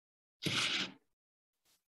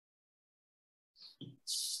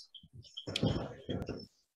Hello,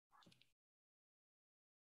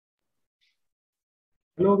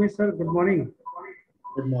 Mr. Good morning.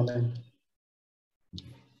 Good morning.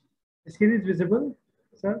 The screen is visible,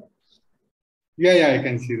 sir? Yeah, I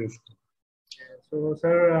can see this. So,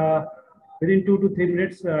 sir, within 2 to 3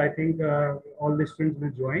 minutes, I think all the students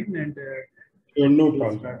will join and No we'll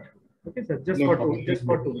problem. start. Okay, sir. Just No for problem. just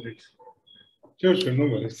for 2 minutes. Sure, no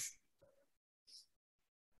worries.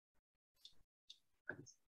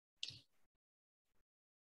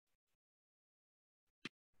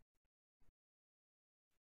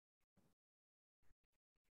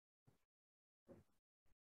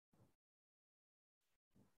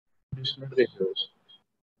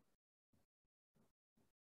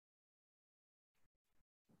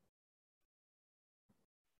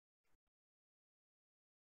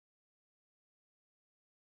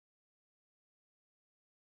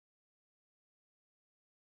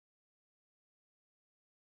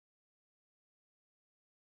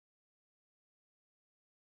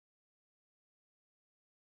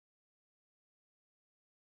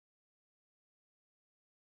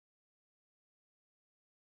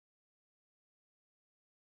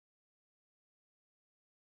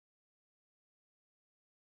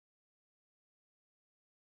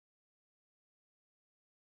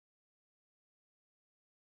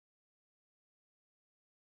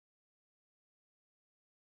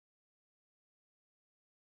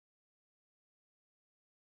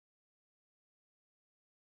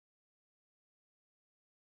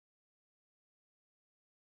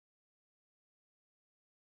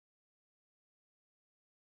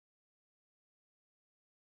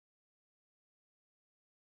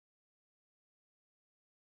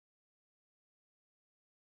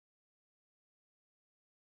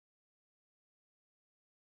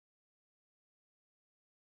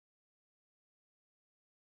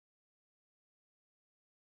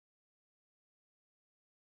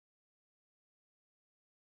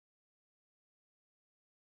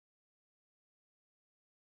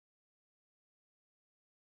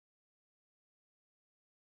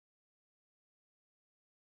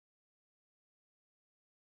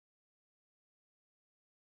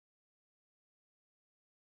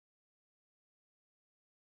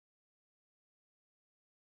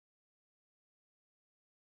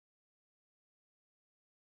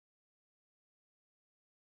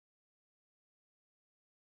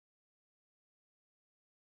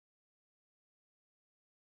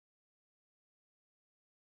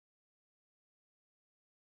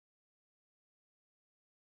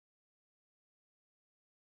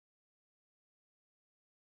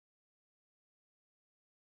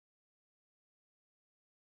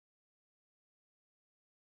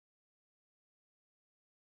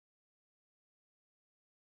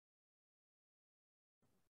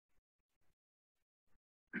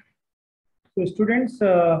 So, students,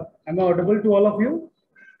 am I audible to all of you?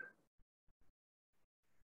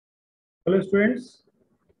 Hello, students.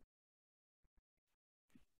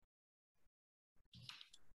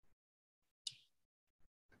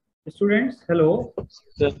 Students, hello.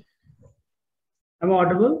 Sir. Am I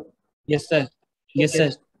audible? Yes, sir. Yes, okay.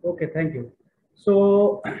 sir. Okay, thank you.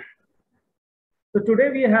 So today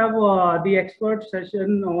we have the expert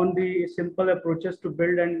session on the simple approaches to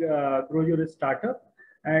build and grow your startup.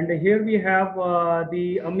 And here we have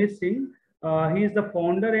the Amit Singh. He is the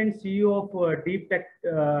founder and CEO of deep tech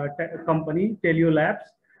company Telio Labs.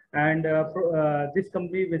 And this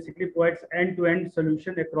company basically provides end-to-end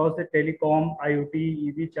solution across the telecom, IoT,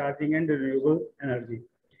 EV charging, and renewable energy.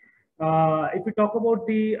 If we talk about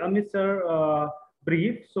the Amit sir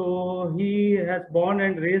brief, so he has born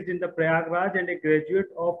and raised in the Prayagraj and a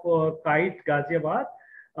graduate of Kite Ghaziabad.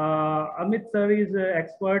 Amit sir is an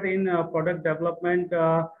expert in product development,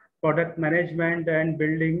 product management, and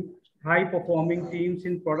building high performing teams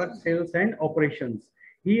in product sales and operations.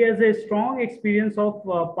 He has a strong experience of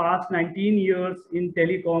past 19 years in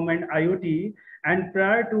telecom and IoT, and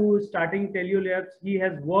prior to starting Telio Labs, he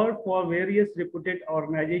has worked for various reputed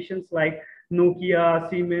organizations like Nokia,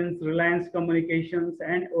 Siemens, Reliance Communications,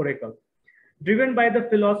 and Oracle. Driven by the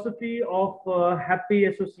philosophy of happy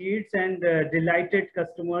associates and delighted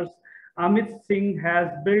customers, Amit Singh has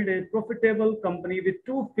built a profitable company with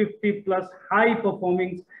 250 plus high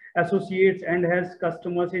performing associates and has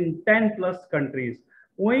customers in 10 plus countries.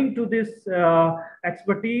 Owing to this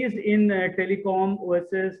expertise in telecom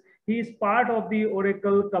OSS, he is part of the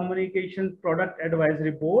Oracle Communications Product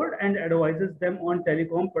Advisory Board and advises them on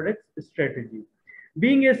telecom product strategy.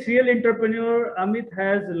 Being a serial entrepreneur, Amit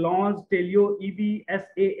has launched Telio EV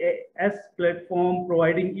SaaS platform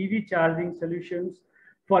providing EV charging solutions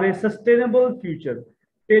for a sustainable future.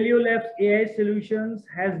 Telio Labs AI solutions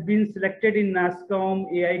has been selected in NASCOM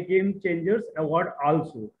AI Game Changers Award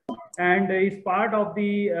also, and is part of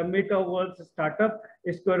the Metaverse startup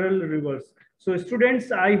Squirrel Rivers. So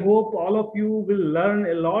students, I hope all of you will learn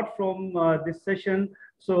a lot from this session.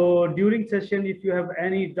 So during session, if you have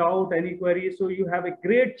any doubt, any query, so you have a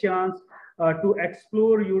great chance to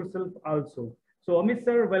explore yourself also. So Amit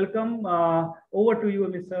sir, welcome. Over to you,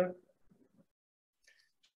 Amit sir.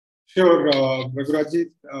 Sure,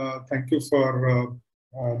 Raghuratji, thank you for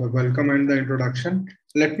the welcome and the introduction.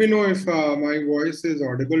 Let me know if my voice is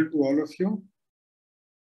audible to all of you.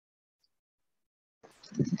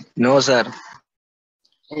 No, sir.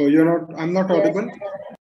 Oh, you're not, I'm not audible?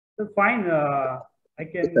 So fine, I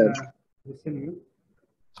can listen to you.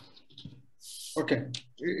 Okay,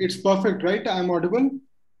 it's perfect, right? I'm audible?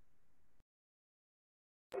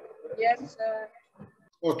 Yes, sir.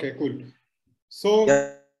 Okay, cool. So,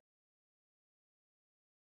 Yeah.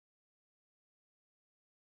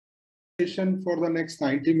 for the next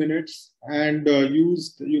 90 minutes, and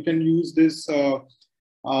you can use this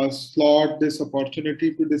slot, this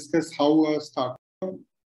opportunity to discuss how a startup,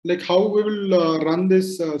 like how we will run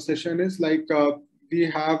this session is like we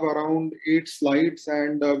have around 8 slides,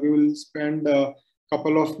 and we will spend a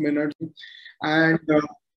couple of minutes, and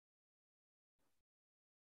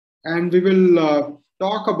we will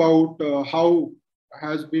talk about how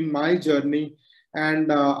has been my journey,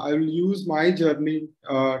 and I will use my journey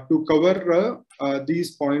to cover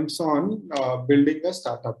these points on building a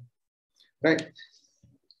startup, right?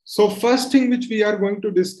 So first thing which we are going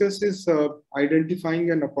to discuss is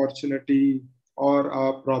identifying an opportunity or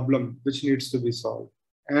a problem which needs to be solved.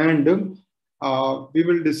 And we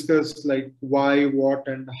will discuss like why, what,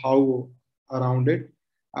 and how around it.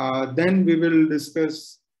 Then we will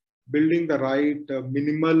discuss building the right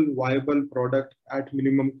minimal viable product at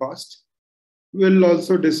minimum cost. We'll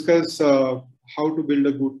also discuss how to build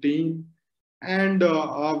a good team, and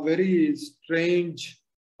a very strange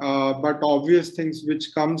but obvious things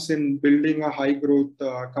which comes in building a high growth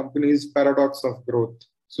company is paradox of growth.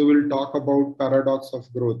 So we'll talk about paradox of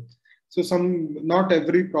growth. So not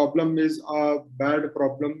every problem is a bad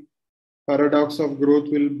problem. Paradox of growth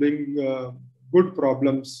will bring good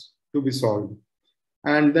problems to be solved.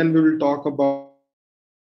 And then we will talk about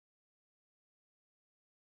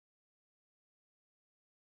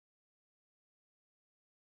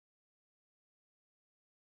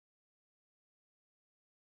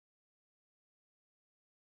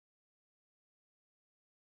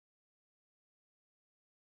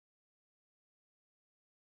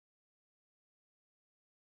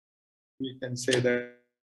we can say that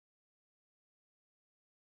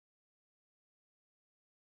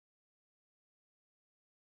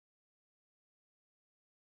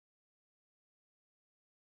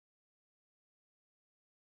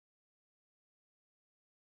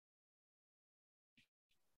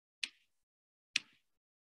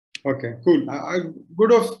okay, cool.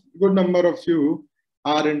 Good number of you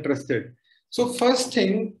are interested. So first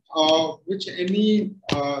thing, which any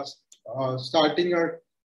starting a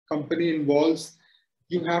company involves,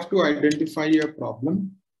 you have to identify a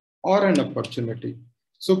problem or an opportunity.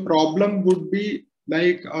 So problem would be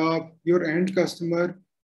like your end customer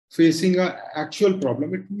facing a actual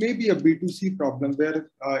problem. It may be a B2C problem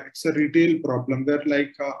where it's a retail problem where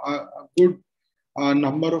like a good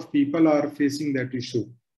number of people are facing that issue,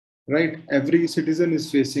 right? Every citizen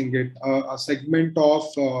is facing it. A segment of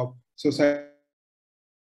society.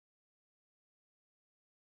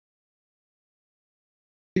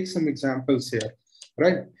 Take some examples here,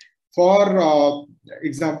 right? For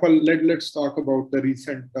example, let's talk about the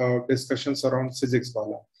recent discussions around physics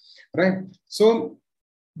wala, right? So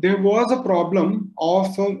there was a problem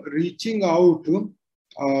of reaching out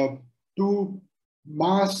to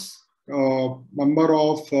mass number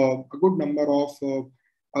of a good number of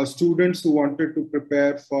students who wanted to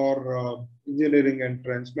prepare for engineering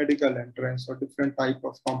entrance, medical entrance, or different type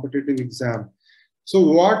of competitive exam. So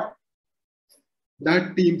what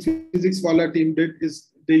that team, physics wala team, did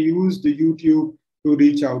is they used the YouTube to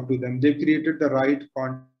reach out to them. They created the right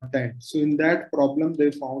content. So in that problem,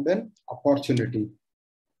 they found an opportunity,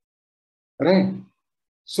 right?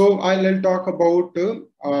 So I'll talk about the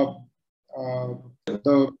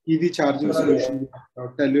EV charging solution,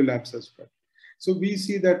 Telio Labs as well. So we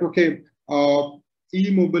see that, okay,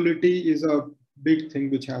 e-mobility is a big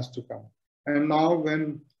thing which has to come. And now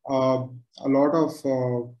when a lot of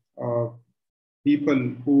people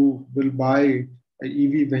who will buy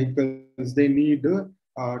EV vehicles, they need to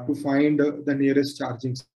find the nearest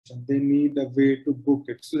charging station. They need a way to book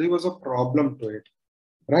it. So there was a problem to it,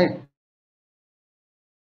 right?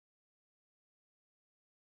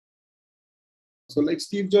 So like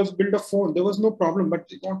Steve Jobs built a phone, there was no problem, but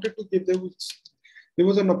they wanted to give, there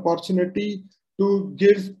was an opportunity to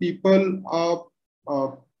give people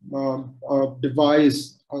a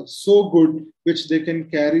device so good, which they can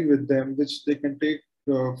carry with them, which they can take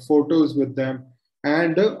photos with them,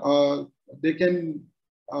 and they can,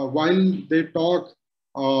 while they talk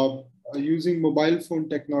using mobile phone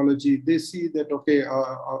technology, they see that, okay,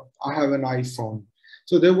 I have an iPhone.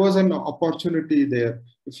 So there was an opportunity there.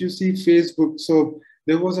 If you see Facebook, so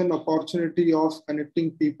there was an opportunity of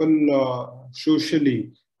connecting people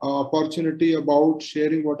socially, opportunity about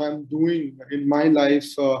sharing what I'm doing in my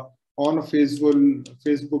life on a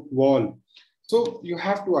Facebook wall. So you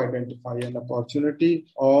have to identify an opportunity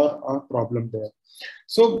or a problem there.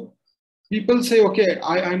 So people say, okay,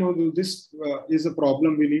 I know this is a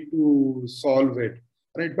problem, we need to solve it,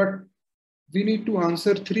 right? But we need to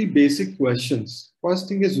answer three basic questions. First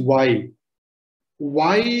thing is why.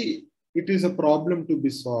 Why it is a problem to be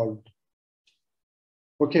solved?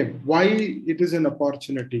 Okay, why it is an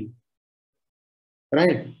opportunity,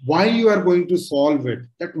 right? Why you are going to solve it?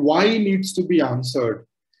 That why needs to be answered.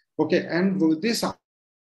 Okay, and this,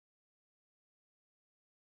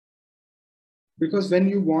 because when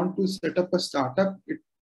you want to set up a startup,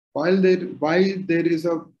 why there is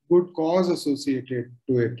a good cause associated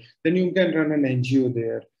to it, then you can run an NGO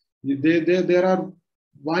there. There are,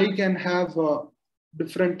 why can have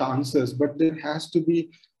different answers, but there has to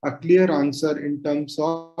be a clear answer in terms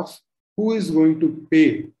of who is going to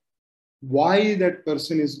pay, why that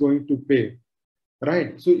person is going to pay,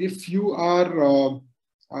 right? So if you are,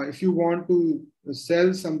 if you want to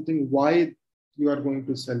sell something, why you are going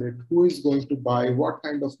to sell it, who is going to buy, what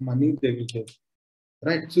kind of money they will get,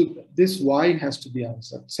 right? So this why has to be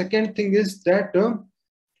answered. Second thing is that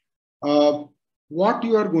what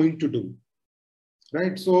you are going to do,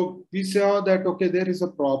 right? So we saw that, okay, there is a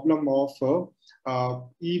problem of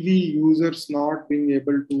EV users not being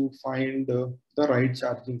able to find the right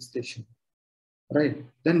charging station, right?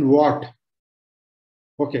 Then what?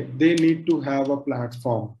 Okay, they need to have a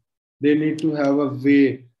platform. They need to have a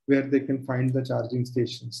way where they can find the charging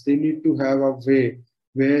stations. They need to have a way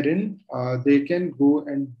wherein they can go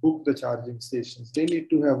and book the charging stations. They need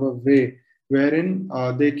to have a way wherein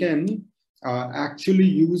they can actually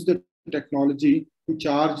use the technology to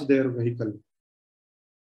charge their vehicle.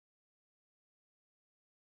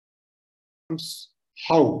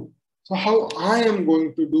 How? So how I am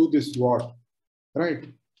going to do this what, right?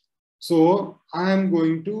 So I am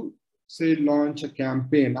going to say launch a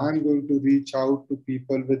campaign. I'm going to reach out to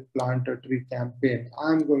people with plant a tree campaign.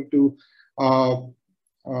 I'm going to,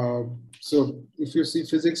 so if you see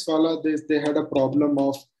physics wala, they had a problem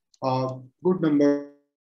of good number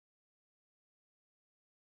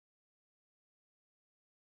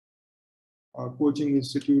coaching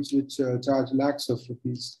institutes which charge lakhs of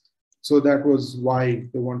rupees. So that was why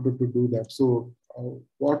they wanted to do that. So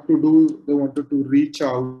what to do? They wanted to reach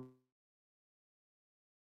out,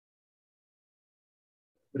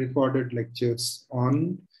 recorded lectures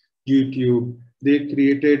on YouTube. They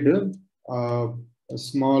created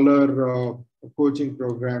smaller coaching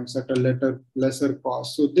programs at a lesser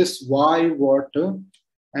cost. So this why, what,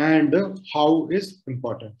 and how is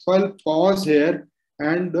important. So I'll pause here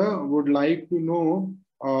and would like to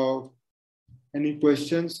know any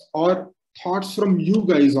questions or thoughts from you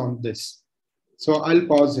guys on this. So I'll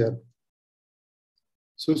pause here.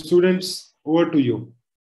 So students, over to you.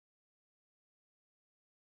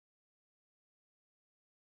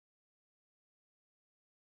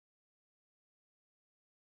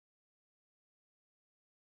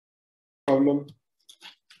 Problem,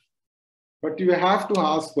 but you have to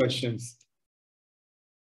ask questions.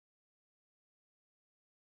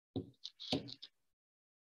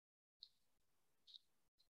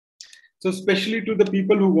 So especially to the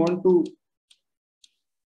people who want to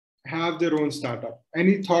have their own startup.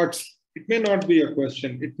 Any thoughts? It may not be a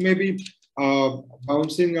question. It may be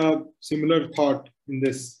bouncing a similar thought in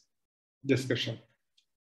this discussion.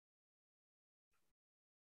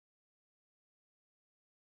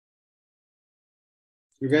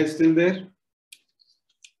 You guys still there?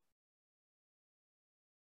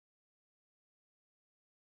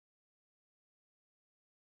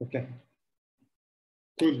 Okay.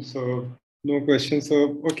 Cool. So no questions.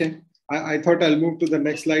 So okay. I thought I'll move to the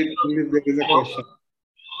next slide if there is a question.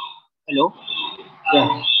 Hello.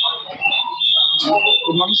 Yeah.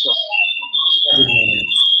 Good morning, sir. Good morning.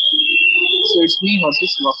 So it's me,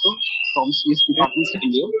 Horsis Vasu from Swiss Department,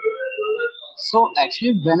 Telio. So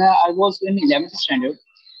actually, when I was in 11th standard,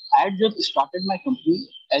 I had just started my company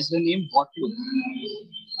as the name Waterloo.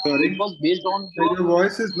 Sorry. It was based on Your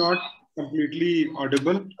voice is not completely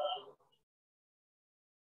audible.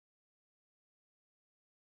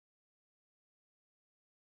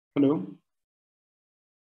 Hello.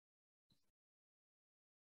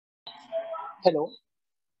 Hello.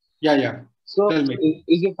 Yeah. So, Tell me.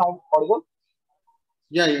 is it now audible?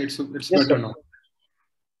 Yeah. It's Yes, better sir. now.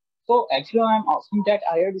 So, actually, I'm asking that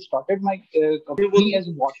I had started my company as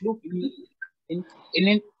Watloop in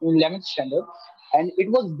 11th standard, and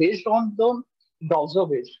it was based on the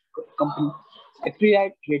browser-based company. Actually,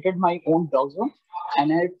 I created my own browser,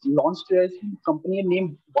 and I launched a company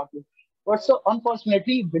named Watloop. But so,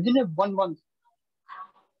 unfortunately, within a 1 month,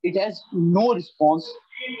 it has no response,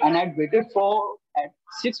 and I waited for at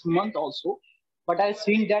 6 months also, but I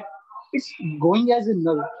seen that it's going as a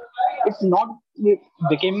null. It's not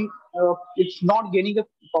becoming. It's not gaining a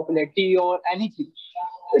popularity or anything.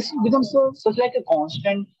 It's become such like a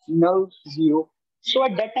constant null zero. So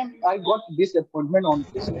at that time, I got disappointment on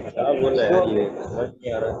this. क्या बोल रहा है यार So ये समझ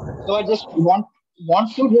नहीं आ रहा so I just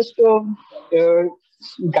want to just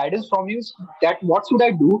guidance from you that what should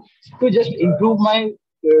I do to just improve my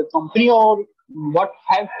company, or what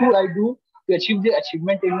have to I do to achieve the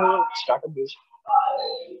achievement in a startup base.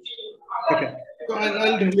 Okay. So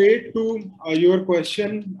I'll relate to your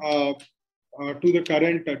question to the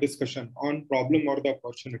current discussion on problem or the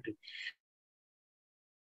opportunity.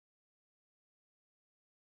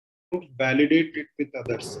 Validate it with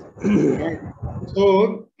others. Right?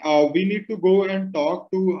 So we need to go and talk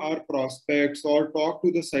to our prospects or talk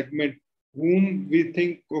to the segment whom we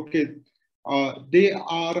think, okay, they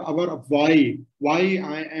are our why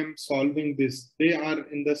I am solving this. They are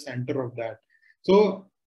in the center of that. So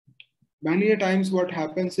many times what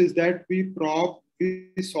happens is that we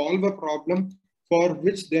solve a problem for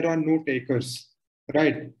which there are no takers,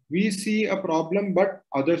 right? We see a problem, but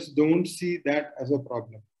others don't see that as a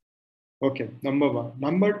problem. Okay, number one.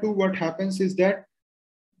 Number two, what happens is that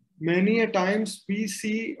many a times we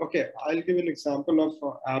see, okay, I'll give an example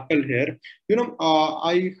of Apple here.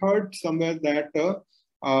 I heard somewhere that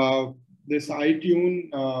this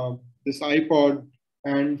iTunes, this iPod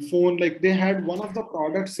and phone, like they had one of the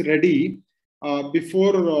products ready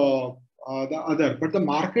before the other, but the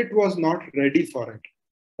market was not ready for it.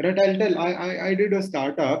 Right? I did a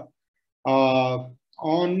startup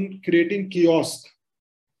on creating kiosk.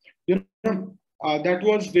 That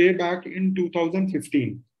was way back in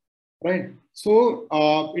 2015, right? So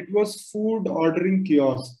it was food ordering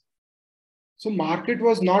kiosk. So market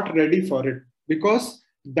was not ready for it because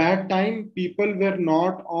that time people were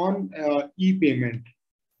not on e-payment,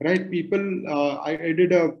 right? People, I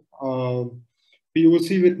did a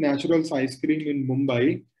POC with Naturals ice cream in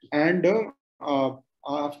Mumbai, and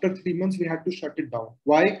after 3 months we had to shut it down.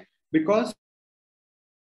 Why? Because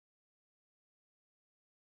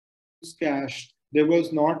cash. There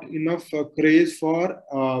was not enough craze for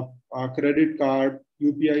credit card.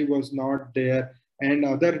 UPI was not there, and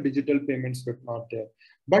other digital payments were not there.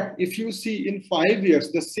 But if you see in 5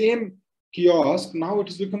 years, the same kiosk, now it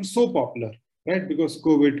has become so popular, right? Because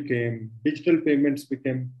COVID came, digital payments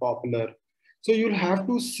became popular. So you'll have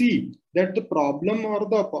to see that the problem or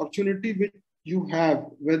the opportunity which you have,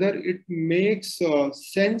 whether it makes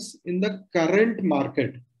sense in the current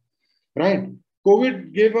market, right?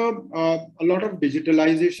 COVID gave a lot of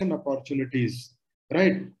digitalization opportunities,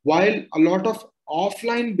 right? While a lot of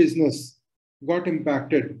offline business got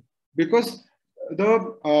impacted because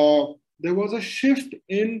there was a shift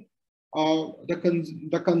in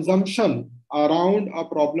the consumption around a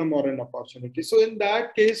problem or an opportunity. So in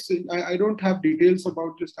that case, I don't have details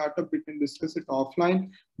about the startup. We can discuss it offline,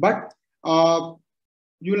 but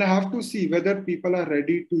you'll have to see whether people are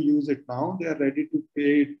ready to use it now. They are ready to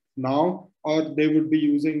pay it now, or they would be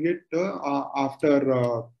using it after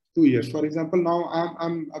 2 years. For example, now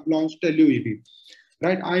I've launched Telio EV.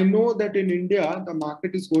 Right, I know that in India the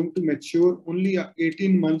market is going to mature only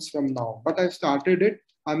 18 months from now. But I've started it.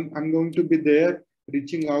 I'm going to be there,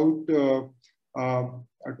 reaching out to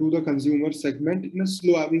the consumer segment in a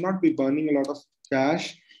slow. I will not be burning a lot of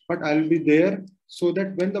cash, but I'll be there so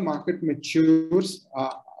that when the market matures,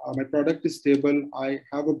 my product is stable. I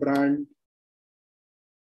have a brand.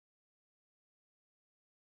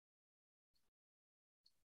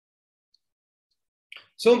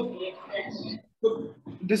 So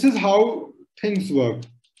this is how things work.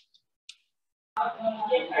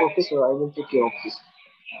 Okay, sir, I will take care of this.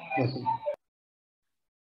 Okay.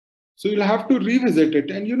 So you'll have to revisit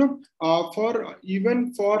it, and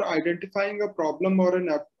for identifying a problem or an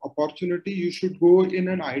opportunity, you should go in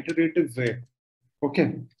an iterative way.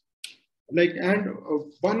 Okay.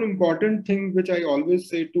 One important thing which I always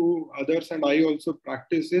say to others, and I also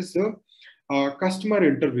practice, is customer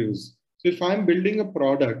interviews. So if I'm building a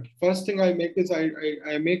product, first thing I make is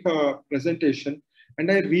I make a presentation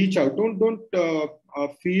and I reach out. Don't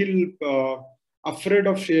feel afraid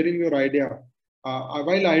of sharing your idea.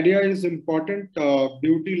 While idea is important,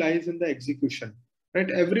 beauty lies in the execution, right?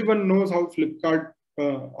 Everyone knows how Flipkart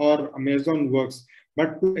or Amazon works,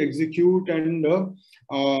 but to execute and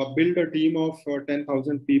build a team of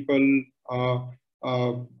 10,000 people,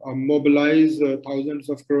 mobilize thousands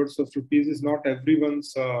of crores of rupees is not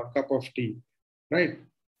everyone's cup of tea, right?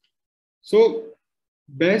 So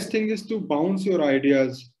best thing is to bounce your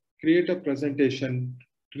ideas, create a presentation,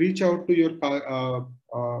 reach out to your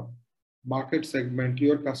market segment,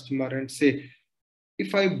 your customer, and say,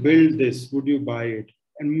 if I build this, would you buy it?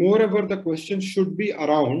 And moreover, the question should be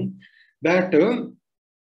around that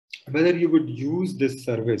whether you would use this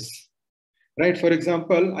service, right? For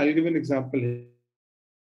example, I'll give an example here.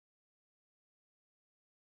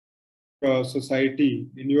 Society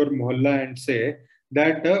in your mohalla and say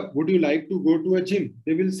that would you like to go to a gym?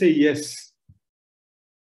 They will say yes.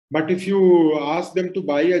 But if you ask them to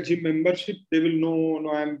buy a gym membership, they will know,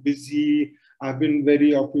 no, I'm busy. I've been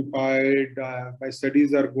very occupied. My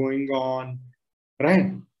studies are going on,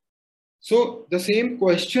 right? So the same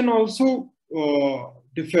question also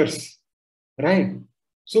differs, right?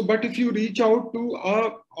 So, but if you reach out to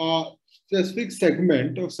a specific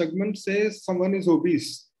segment, or segment says someone is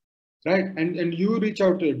obese, right? And you reach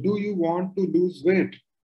out to it, do you want to lose weight?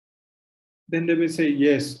 Then they will say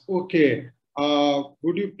yes. Okay.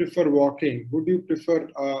 Would you prefer walking? Would you prefer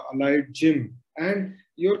a light gym? And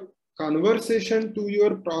your conversation to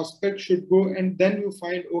your prospect should go, and then you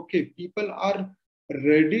find, okay, people are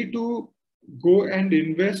ready to go and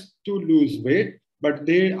invest to lose weight, but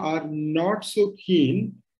they are not so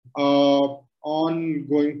keen on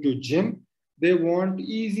going to gym. They want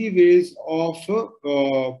easy ways of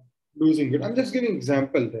losing weight. I'm just giving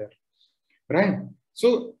example there, right?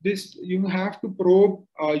 So this, you have to probe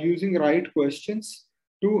using right questions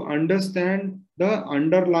to understand the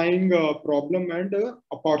underlying problem and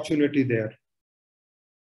opportunity there.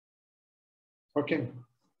 Okay.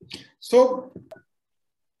 So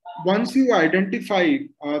once you identify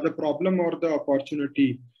the problem or the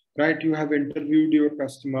opportunity, right, you have interviewed your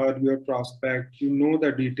customer, your prospect, you know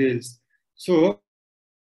the details. So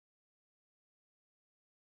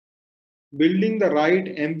building the right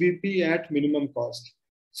MVP at minimum cost.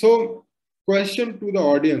 So question to the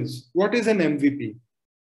audience, what is an MVP?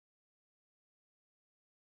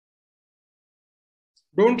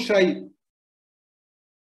 Don't shy.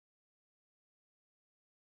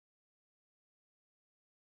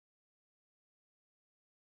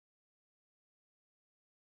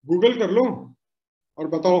 Google कर लो और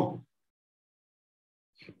बताओ.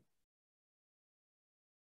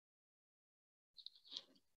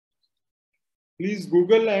 Please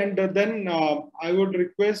Google, and then I would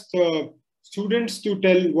request students to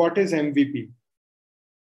tell what is MVP.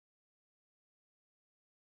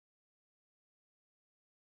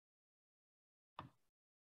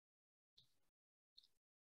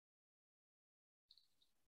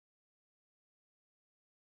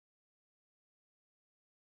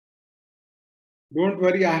 Don't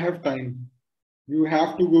worry, I have time. You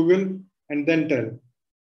have to Google and then tell.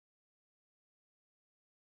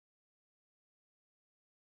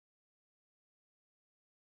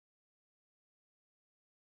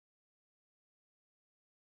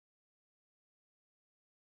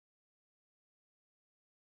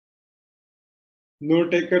 No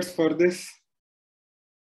takers for this.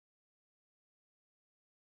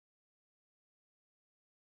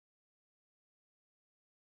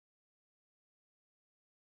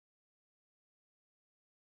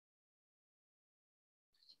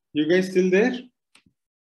 You guys still there?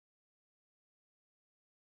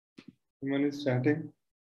 Someone is chatting.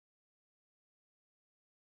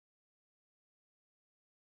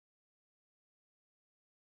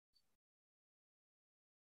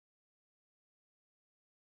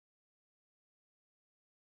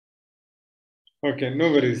 Okay,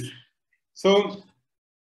 no worries. So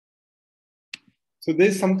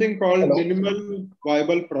there's something called minimal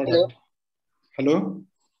viable product. Hello?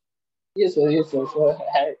 Yes, sir. Yes, sir. So,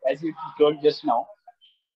 as you told just now,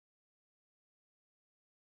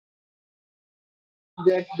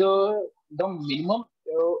 that the minimum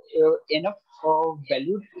enough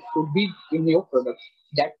value should be in your product.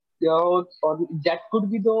 That or that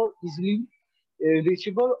could be the easily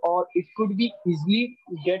reachable, or it could be easily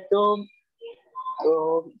get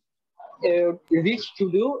reach to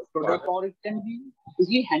the product, or it can be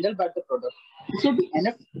easily handled by the product. It should be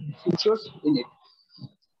enough features in it.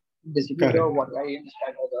 Basically, what I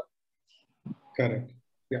understand of the. Correct.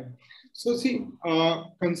 Yeah. So see,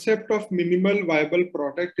 concept of minimal viable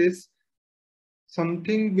product is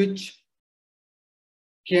something which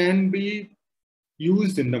can be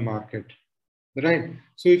used in the market, right?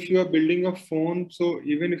 So if you are building a phone, so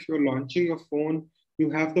even if you're launching a phone, you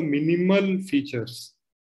have the minimal features,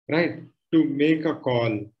 right? To make a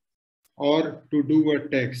call or to do a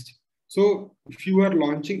text. So if you are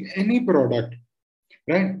launching any product,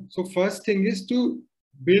 right? So first thing is to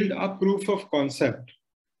build a proof of concept,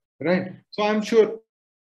 right? So I'm sure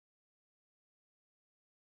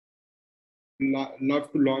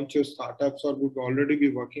love to launch your startups or would already be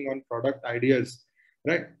working on product ideas,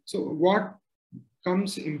 right? So what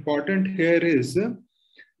comes important here is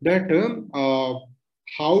that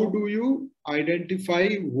how do you identify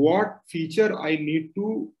what feature I need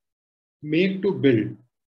to make to build,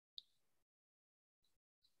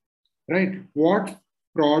 right? What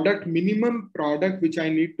product, minimum product which I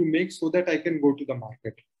need to make so that I can go to the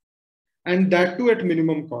market. And that too at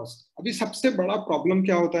minimum cost. अभी सबसे बड़ा problem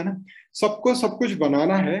क्या होता है ना, सबको सब कुछ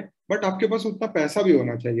बनाना है बट आपके पास उतना पैसा भी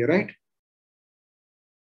होना चाहिए, right?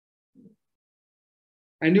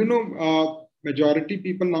 And you know, majority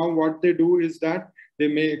people now what they do is that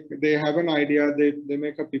they have an idea, they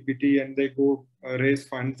make a PPT and they go raise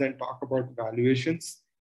funds and talk about valuations.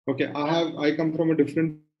 Okay, I come from a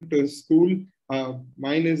different school.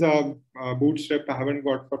 Mine is a bootstrap. I haven't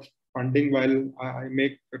got for funding while I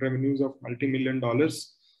make revenues of multi-million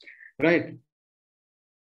dollars, right?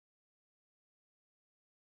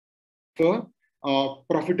 For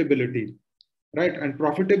profitability, right? And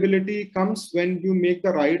profitability comes when you make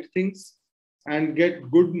the right things and get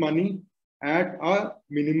good money at a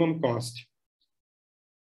minimum cost,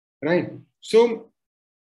 right? So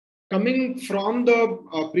coming from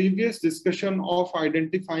the previous discussion of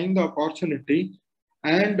identifying the opportunity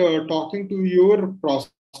and talking to your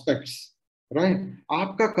prospects, right?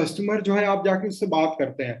 आपका customer जो है आप जाके उससे बात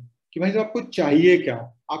करते हैं कि भाई आपको चाहिए क्या,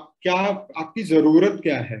 आपकी जरूरत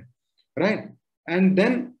क्या है, right? And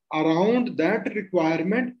then around that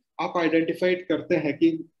requirement आप आइडेंटिफाइड करते हैं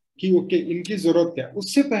कि ओके इनकी जरूरत क्या है.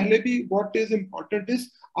 उससे पहले भी व्हाट इज इम्पोर्टेंट इज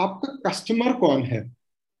आपका कस्टमर कौन है,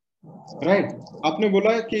 राइट? आपने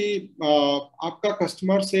बोला कि आपका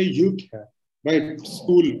कस्टमर से यूथ है, राइट?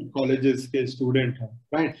 स्कूल कॉलेजेस के स्टूडेंट है,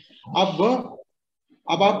 राइट? अब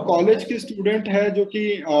आप कॉलेज के स्टूडेंट है जो कि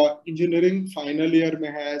इंजीनियरिंग फाइनल ईयर में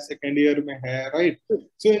है, सेकेंड ईयर में है, right?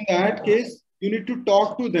 So in that case you need to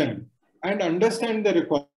talk to them and understand the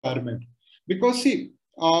requirement, because see,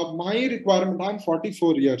 my requirement, I'm 44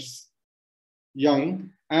 years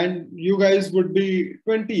young and you guys would be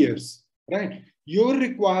 20 years, right? Your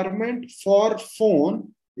requirement for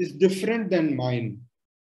phone is different than mine,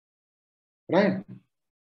 right?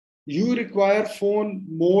 You require phone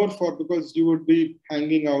more for because you would be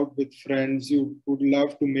hanging out with friends, you would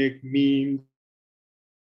love to make memes.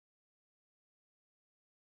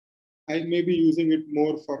 I may be using it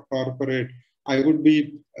more for corporate. I would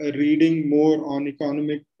be reading more on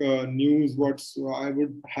economic news. I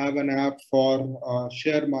would have an app for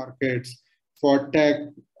share markets, for tech,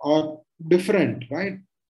 or different, right?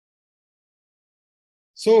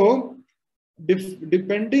 So,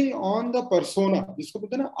 depending on the persona, जिसको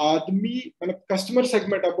बोलते हैं ना आदमी, मतलब customer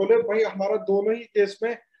segment, आप बोले भाई हमारा दोनों ही केस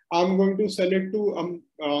में I'm going to sell it to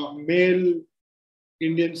a male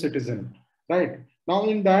Indian citizen, right? Now,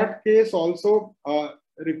 in that case, also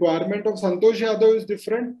requirement of Santosh Yadav is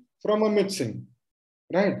different from Amit Singh,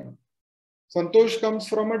 right? Santosh comes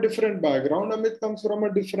from a different background. Amit comes from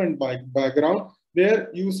a different background. Their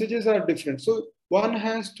usages are different. So one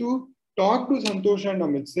has to talk to Santosh and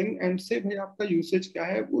Amit Singh and say, भाई आपका usage क्या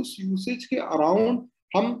है? उस usage के around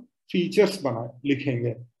हम features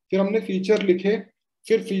लिखेंगे. फिर हमने feature लिखे,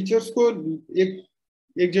 फिर features को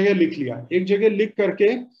एक जगह लिख लिया, एक जगह लिख करके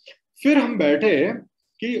फिर हम बैठे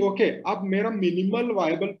कि ओके अब मेरा मिनिमल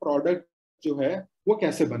वायबल प्रोडक्ट जो है वो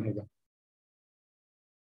कैसे बनेगा,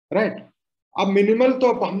 राइट? अब मिनिमल तो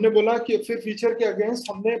अब हमने बोला कि फिर फीचर के अगेंस्ट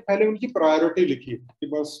हमने पहले उनकी प्रायोरिटी लिखी कि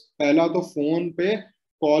बस पहला तो फोन पे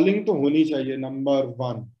कॉलिंग तो होनी चाहिए, नंबर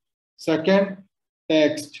 1. सेकंड,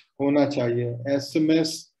 टेक्स्ट होना चाहिए,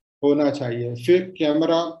 एसएमएस होना चाहिए, फिर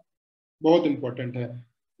कैमरा बहुत इंपॉर्टेंट है,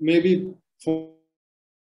 मे बी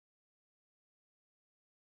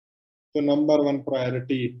तो नंबर 1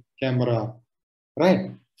 प्रायोरिटी कैमरा,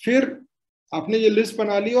 राइट? फिर आपने ये लिस्ट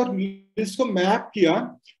बना ली और लिस्ट को मैप किया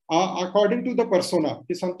अकॉर्डिंग टू द पर्सोना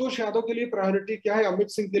कि संतोष यादव के लिए प्रायोरिटी क्या है, अमित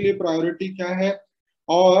सिंह के लिए प्रायोरिटी क्या है,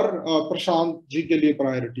 और प्रशांत जी के लिए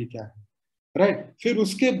प्रायोरिटी क्या है, राइट? फिर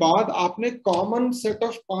उसके बाद आपने कॉमन सेट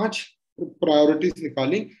ऑफ 5 प्रायोरिटीज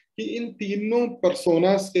निकाली कि इन तीनों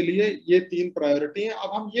पर्सोनास के लिए ये 3 प्रायोरिटी हैं, अब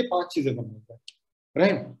हम ये 5 चीजें बनाएंगे,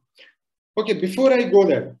 right? Okay, before I go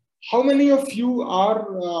that, how many of you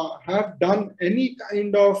have done any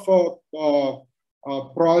kind of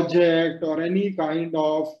project or any kind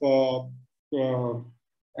of uh, uh,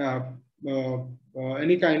 uh,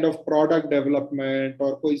 any kind of product development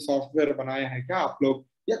और कोई सॉफ्टवेयर बनाया है क्या आप लोग,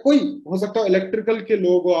 या कोई हो सकता है इलेक्ट्रिकल के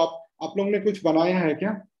लोग हो, आप लोग ने कुछ बनाया है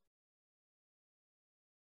क्या?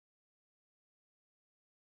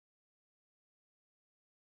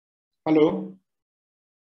 हेलो,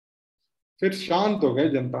 फिर शांत हो गए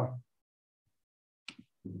जनता.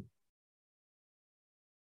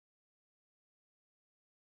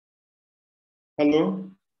 Hello,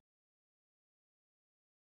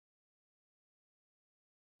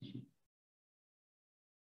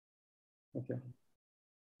 okay,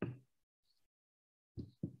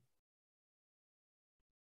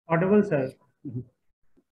 Audible, sir.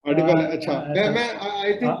 Audible है. अच्छा, मैं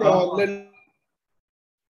I think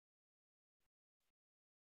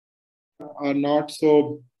are not so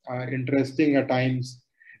interesting at times.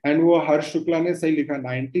 And वो हर्ष शुक्ला ने सही लिखा,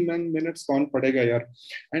 91 minutes कौन पढ़ेगा यार.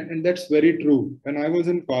 And that's very true. When I was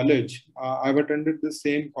in college, I've attended the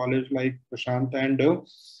same college like Prashant, and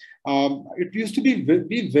it used to be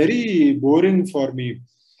very boring for me.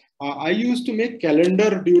 I used to make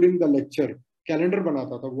calendar during the lecture. Calendar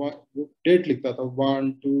बनाता था, date लिखता था 1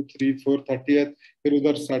 2 3 4 30th, फिर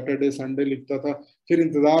उधर Saturday Sunday लिखता था, फिर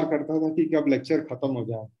इंतजार करता था कि कब लेक्चर खत्म हो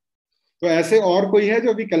जाए. तो ऐसे और कोई है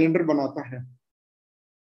जो भी कैलेंडर बनाता है?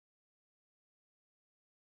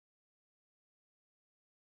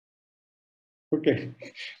 Okay,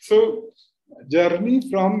 so journey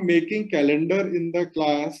from making calendar in the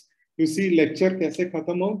class to C lecture कैसे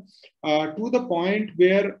खत्म हो, to the point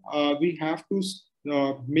where we have to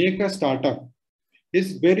make a startup is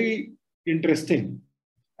very interesting.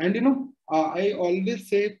 And I always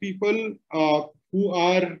say people who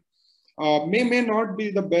are may not be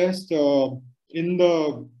the best in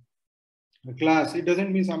the class. It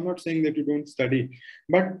doesn't mean, I'm not saying that you don't study,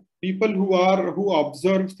 but people who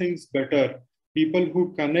observe things better, people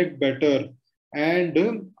who connect better, and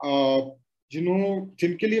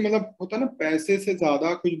जिनके लिए मतलब होता है ना, पैसे से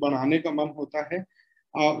ज्यादा कुछ बनाने का मन होता है,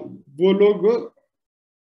 वो लोग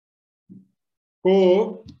को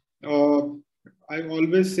I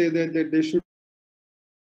always say that they should,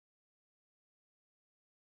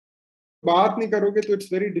 बात नहीं करोगे तो it's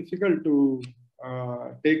very difficult to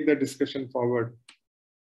take the discussion forward.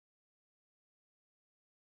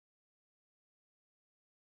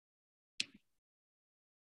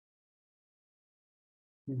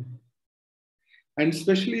 And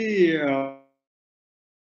especially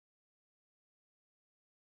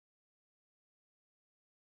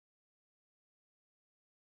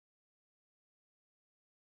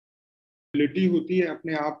ability होती है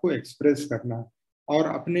अपने आप को एक्सप्रेस करना, और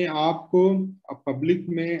अपने आप को पब्लिक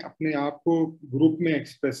में, अपने आप को ग्रुप में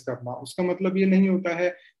एक्सप्रेस करना. उसका मतलब ये नहीं होता है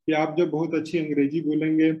कि आप जब बहुत अच्छी अंग्रेजी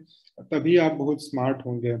बोलेंगे तभी आप बहुत स्मार्ट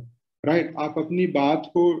होंगे, राइट. आप अपनी बात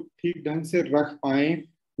को ठीक ढंग से रख पाए,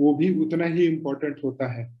 वो भी उतना ही इम्पोर्टेंट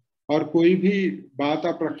होता है. और कोई भी बात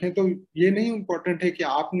आप रखें तो ये नहीं इम्पोर्टेंट है कि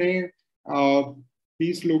आपने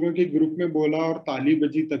 30 लोगों के ग्रुप में बोला और ताली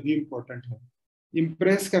बजी तभी इम्पोर्टेंट है.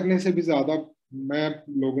 इम्प्रेस करने से भी ज्यादा मैं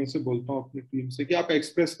लोगों से बोलता हूँ अपनी टीम से कि आप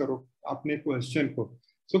एक्सप्रेस करो अपने क्वेश्चन को.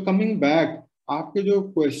 सो कमिंग बैक, आपके जो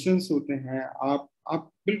क्वेश्चंस होते हैं,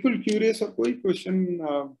 आप बिल्कुल क्यूरियस, और कोई क्वेश्चन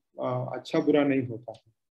अच्छा बुरा नहीं होता है.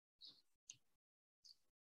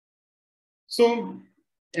 सो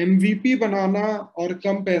MVP बनाना और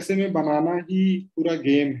कम पैसे में बनाना ही पूरा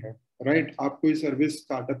गेम है, राइट. आप कोई सर्विस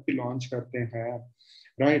स्टार्टअप की लॉन्च करते हैं,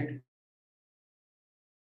 right.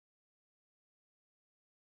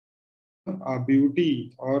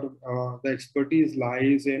 Beauty or the expertise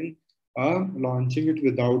lies in launching it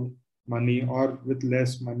without money, or with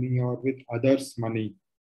less money, or with others' money,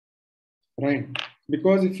 right?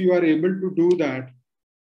 Because if you are able to do that,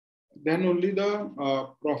 then only the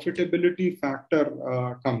profitability factor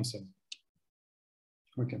comes in.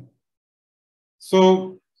 Okay. So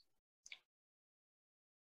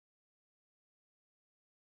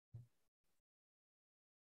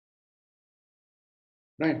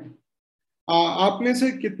right. आप में से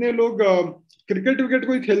कितने लोग cricket wicket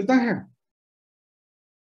कोई खेलता है?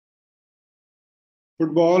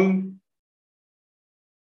 Football?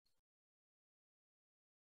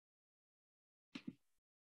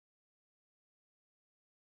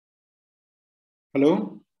 Hello,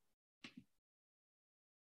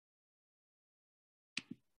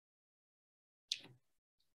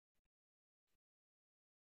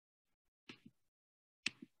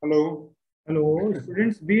 hello, Hello,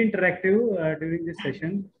 students, be interactive during this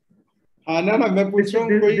session. हाँ ना, मैं पूछ रहा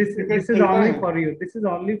हूँ कोई क्रिकेट This is खेलता only है? for you. This is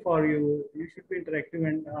only for you. You should be interactive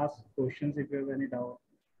and ask questions if you have any doubt.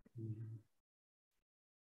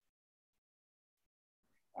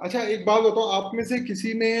 अच्छा एक बात बताओ, आप में से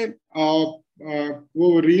किसी ने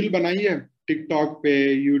वो रील बनाई है टिकटॉक पे,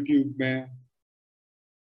 यूट्यूब में?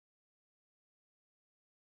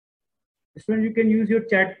 Student, you can use your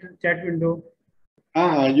chat window.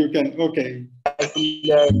 हाँ, you can. Okay.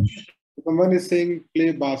 Someone is saying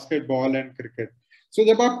play basketball and cricket. So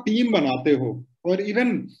जब आप टीम बनाते हो, और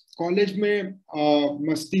इवन कॉलेज में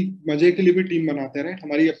मस्ती मजे के लिए भी टीम बनाते हैं, राइट?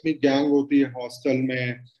 हमारी अपनी गैंग होती है हॉस्टल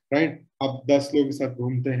में, राइट? आप 10 लोग के साथ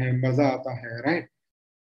घूमते हैं, मजा आता है, राइट?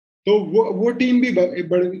 तो वो टीम भी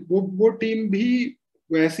वो टीम भी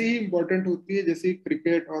वैसे ही इंपॉर्टेंट होती है जैसे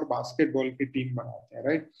क्रिकेट और बास्केटबॉल की टीम बनाते हैं,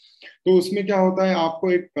 राइट? तो उसमें क्या होता है,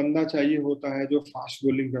 आपको एक बंदा चाहिए होता है जो फास्ट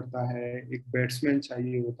बॉलिंग करता है, एक बैट्समैन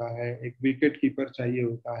चाहिए होता है, एक विकेट कीपर चाहिए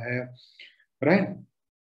होता है, राइट?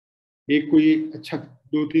 एक कोई अच्छा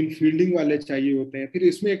 2-3 फील्डिंग वाले चाहिए होते हैं। फिर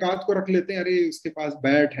इसमें एक आध को रख लेते हैं, अरे उसके पास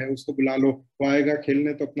बैट है, उसको बुला लो, वो आएगा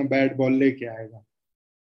खेलने तो अपना बैट बॉल लेके आएगा,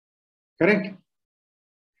 करेक्ट?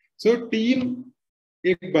 सो टीम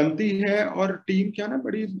एक बनती है, और टीम क्या ना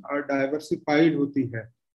बड़ी डाइवर्सिफाइड होती है,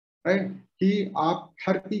 राइट? कि आप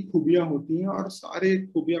हर की खूबियां होती हैं और सारे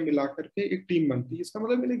खूबियां मिलाकर के एक टीम बनती है। इसका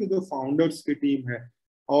मतलब ये नहीं कि जो फाउंडर्स की टीम है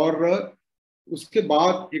और उसके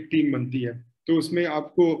बाद एक टीम बनती है। तो उसमें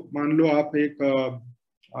आपको मान लो आप एक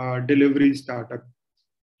डिलीवरी स्टार्टअप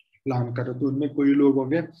प्लान करो, तो उनमें कोई लोग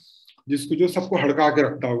होंगे जिसको जो सबको हड़का के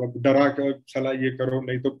रखता होगा, डरा के साला ये करो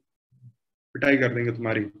नहीं तो पिटाई कर देंगे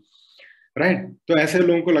तुम्हारी, राइट? तो ऐसे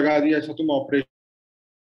लोगों को लगा दिया, अच्छा तुम ऑपरेशन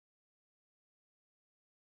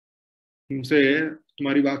से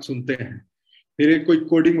तुम्हारी बात सुनते हैं। फिर एक कोई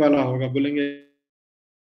कोडिंग वाला होगा, बोलेंगे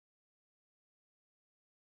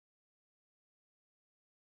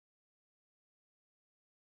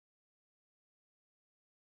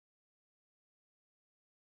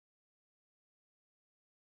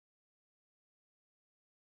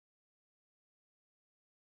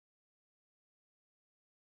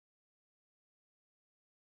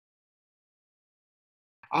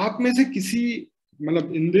आप में से किसी,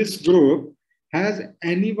 मतलब in this group, has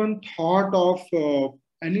anyone thought of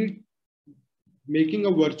any making a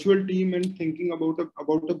virtual team and thinking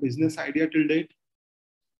about a business idea till date?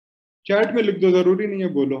 Chat में लिख दो, जरूरी नहीं है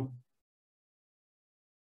बोलो।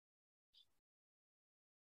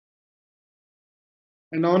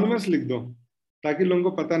 एनोनिमस लिख दो ताकि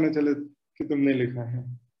लोगों को पता न चले कि तुमने लिखा है।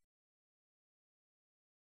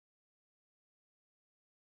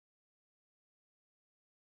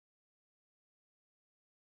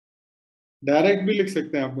 डायरेक्ट भी लिख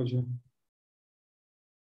सकते हैं आप मुझे।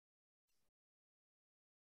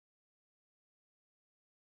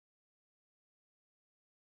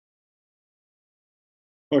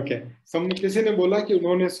 ओके, किसी ने बोला कि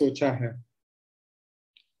उन्होंने सोचा है,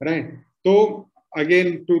 राइट? तो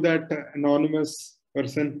again to that anonymous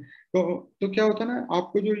person, तो क्या होता है ना,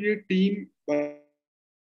 आपको जो ये टीम बनना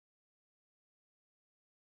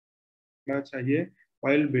चाहिए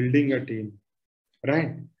while building a team,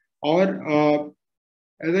 right? और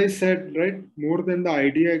as I said, right, more than the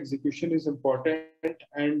idea, execution is important,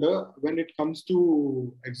 and when it comes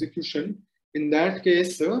to execution, in that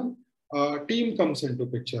case team comes into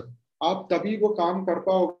picture. आप तभी वो काम कर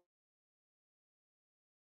पाओ,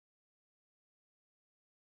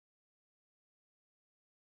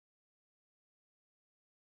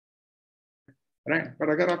 राइट? पर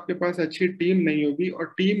अगर आपके पास अच्छी टीम नहीं होगी,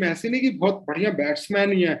 और टीम ऐसी नहीं कि बहुत बढ़िया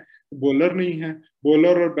बैट्समैन ही है, बॉलर नहीं है,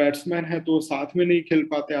 बॉलर और बैट्समैन है तो साथ में नहीं खेल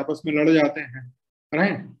पाते, आपस में लड़ जाते हैं,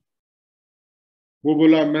 राइट? वो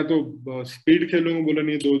बोला मैं तो स्पीड खेलूंगा, बोला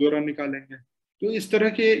नहीं 2-2 रन निकालेंगे। तो इस तरह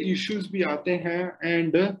के इश्यूज भी आते हैं,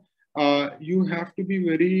 and you have to be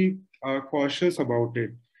very cautious about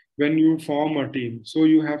it when you form a team. So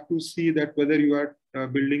you have to see that whether you are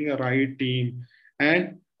building a right team,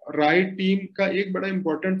 and right team का एक बड़ा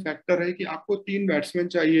important factor है कि आपको 3 batsman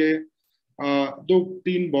चाहिए,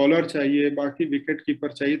 2-3 bowler चाहिए, बाकी wicket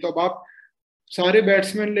keeper चाहिए। तो अब आप सारे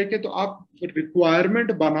बैट्समैन लेके तो आप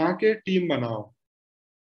रिक्वायरमेंट बना के टीम बनाओ,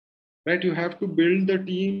 right? You have to build the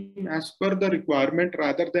team as per the requirement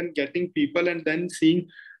rather than getting people and then seeing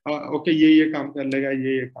okay ये काम कर लेगा,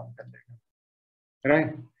 ये काम कर लेगा,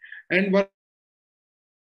 right? And one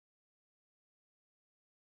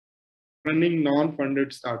running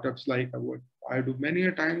non-funded startups like what I do, many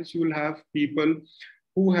a times you will have people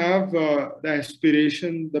who have the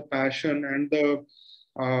aspiration, the passion, and the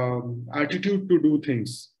attitude to do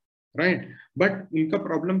things, right? But उनका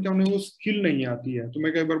problem क्या, उन्हें वो skill नहीं आती है। तो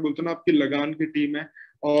मैं कई बार बोलता हूँ ना, आपकी लगान की टीम है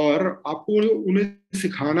और आपको उन्हें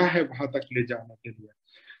सिखाना है वहां तक ले जाने के लिए।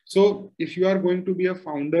 So if you are going to be a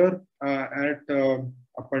founder at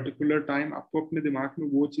a particular time, आपको अपने दिमाग में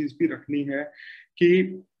वो चीज भी रखनी है कि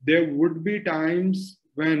there would be times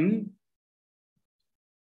when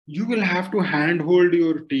you will have to hand hold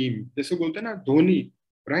your team. जैसे बोलते हैं ना धोनी,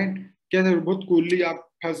 राइट? क्या बहुत कूली आप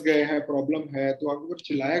फंस गए हैं, प्रॉब्लम है, तो आपको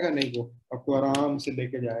चिल्लाएगा नहीं, वो आपको आराम से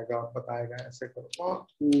लेके जाएगा, बताएगा ऐसे करो, बहुत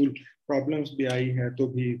कूल। प्रॉब्लम्स भी आई है तो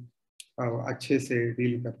भी अच्छे से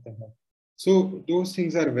डील करते हैं। So those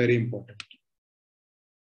things are very important.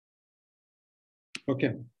 Okay,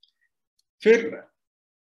 फिर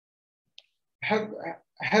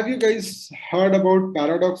have you guys heard about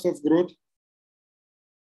paradox of growth?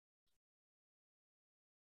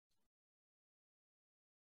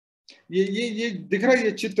 ये दिख रहा है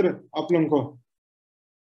ये चित्र आप लोगों को?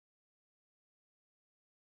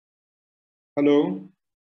 हेलो,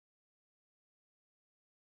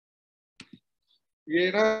 ये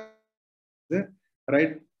रहा,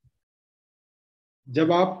 राइट?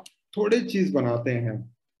 जब आप थोड़े चीज बनाते हैं,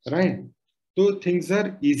 राइट, तो थिंग्स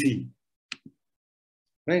आर इजी,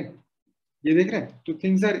 राइट? ये देख रहे हैं, तो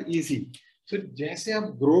थिंग्स आर इजी। फिर जैसे आप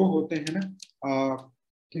ग्रो होते हैं ना,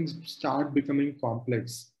 things start becoming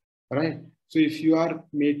complex, right? So if you are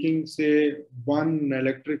making से one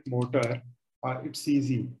electric motor, it's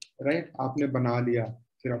easy, right? आपने बना लिया,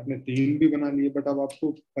 फिर आपने 3 भी बना लिए, बट अब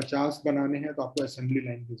आपको 50 बनाने हैं तो आपको असेंबली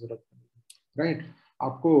लाइन की जरूरत पड़ेगी, राइट?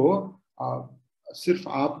 आपको सिर्फ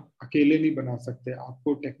आप अकेले नहीं बना सकते,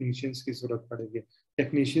 आपको टेक्नीशियंस की जरूरत पड़ेगी।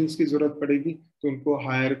 टेक्नीशियंस की जरूरत पड़ेगी तो उनको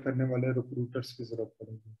हायर करने वाले रिक्रूटर्स की जरूरत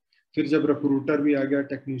पड़ेगी। फिर जब रिक्रूटर भी आ गया,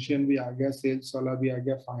 टेक्नीशियन भी आ गया, सेल्स वाला भी आ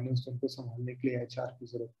गया, फाइनेंस, उनको संभालने के लिए एचआर की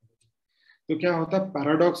जरूरत पड़ेगी। तो क्या होता है?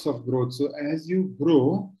 Paradox of growth. So as you grow,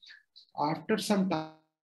 after some time,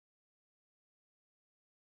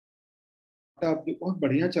 आपकी बहुत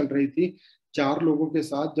बढ़िया चल रही थी 4 लोगों के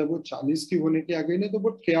साथ, जब वो 40 की होने की आ गई ना, तो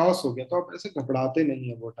बहुत कैओस हो गया। तो आप ऐसे घबराते नहीं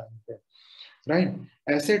है वो टाइम पे, राइट?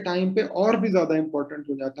 ऐसे टाइम पे और भी ज्यादा इंपॉर्टेंट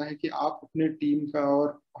हो जाता है कि आप अपने टीम का और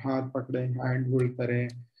हाथ पकड़ें, हैंड होल्ड करें,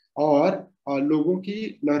 और लोगों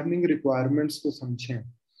की लर्निंग रिक्वायरमेंट्स को समझें,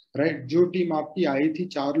 राइट? जो टीम आपकी आई थी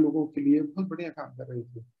 4 लोगों के लिए, बहुत बढ़िया काम कर रही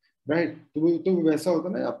थी, राइट? तो वैसा होता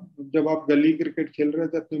ना, आप जब आप गली क्रिकेट खेल रहे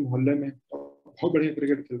थे अपने मोहल्ले में, तो बहुत बढ़िया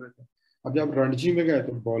क्रिकेट खेल रहे थे, अब जब रणजी में गए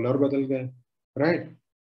तो बॉलर बदल गए, राइट?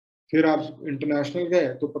 फिर आप इंटरनेशनल गए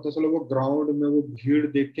तो पता चला वो ग्राउंड में वो भीड़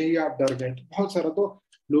देख के ही आप डर गए। तो बहुत सारा, तो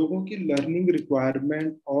लोगों की लर्निंग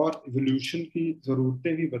रिक्वायरमेंट और इवोल्यूशन की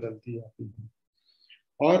जरूरतें भी बदलती जाती हैं,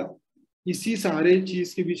 और इसी सारे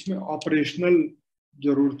चीज के बीच में ऑपरेशनल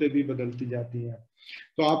जरूरतें भी बदलती जाती हैं।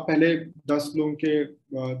 तो आप पहले 10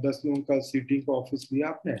 लोगों का सीटिंग का ऑफिस लिया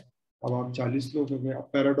आपने, अब आप 40 लोग हो गए। अब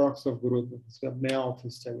पैराडॉक्स ऑफ ग्रोथ, अब नया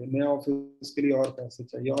ऑफिस चाहिए, नया ऑफिस के लिए और पैसे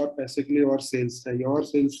चाहिए, और पैसे के लिए और सेल्स चाहिए, और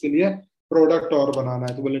सेल्स के लिए प्रोडक्ट और बनाना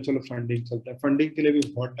है, तो बोले चलो फंडिंग चलता है, फंडिंग के लिए भी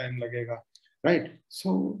बहुत टाइम लगेगा, right?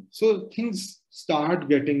 So things start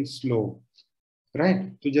getting slow,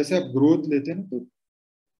 right? तो जैसे आप ग्रोथ लेते हैं ना, तो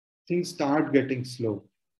things start getting slow,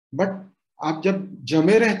 but आप जब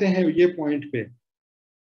जमे रहते हैं ये पॉइंट पे,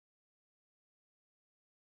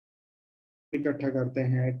 इकट्ठा करते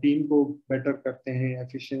हैं, टीम को बेटर करते हैं,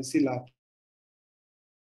 एफिशिएंसी लाते हैं,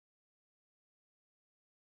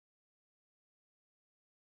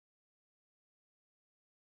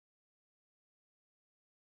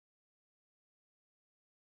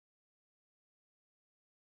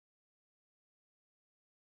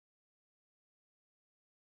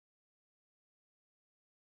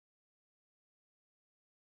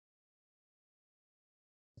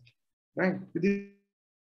 राइट?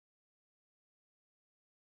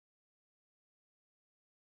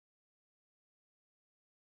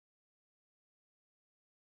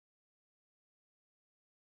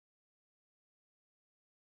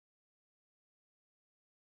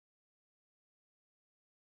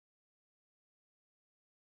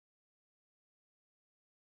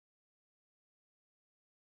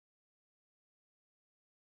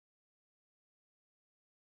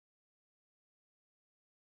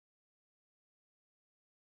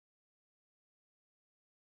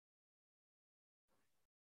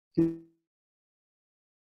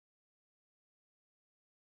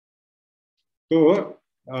 तो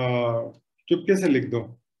चुपके से लिख दो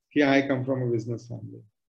कि आई come from a business family.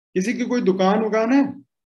 किसी की कोई दुकान उकान है?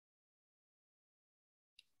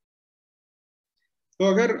 तो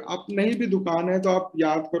अगर आप नहीं भी दुकान है, तो आप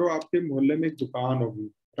याद करो आपके मोहल्ले में एक दुकान होगी,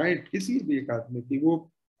 राइट? किसी भी एक आदमी की,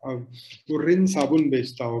 वो रिन साबुन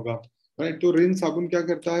बेचता होगा, राइट? तो रिन साबुन क्या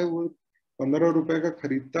करता है, वो 15 रुपए का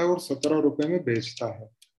खरीदता है और 17 रुपए में बेचता है,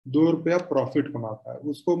 2 रुपया प्रॉफिट कमाता है।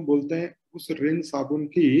 उसको हम बोलते हैं, उस रिन साबुन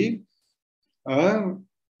की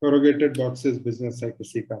कोरोगेटेड बॉक्सेस बिजनेस है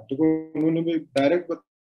किसी का। तो उन्होंने भी डायरेक्ट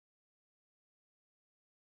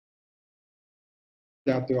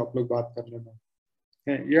जाते हो आप लोग बात करने में,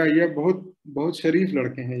 हैं, या ये बहुत बहुत शरीफ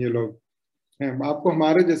लड़के हैं ये लोग हैं। आपको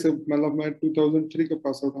हमारे जैसे, मतलब मैं 2003 के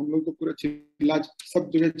पास आउट, हम लोग तो पूरा चिल्ला, सब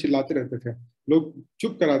जगह चिल्लाते रहते थे, लोग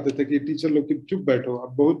चुप कराते थे कि टीचर लोग की चुप बैठो,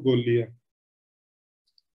 अब बहुत बोल लिया।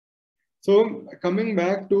 So coming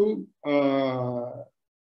back to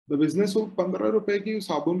the business, वो 15 रुपए की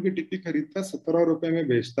साबुन की टिक्की खरीदता है, 17 रुपए में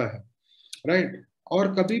बेचता है, राइट।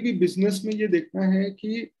 और कभी भी बिजनेस में ये देखना है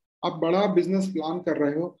कि आप बड़ा बिजनेस प्लान कर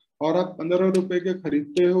रहे हो और आप 15 रुपए के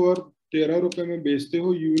खरीदते हो और 13 रुपए में बेचते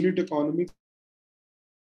हो, यूनिट इकोनॉमिक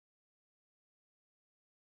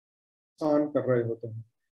कर रहे होते हैं।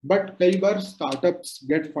 बट कई बार startups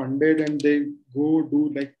gate funded and they go do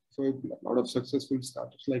like, so a lot of successful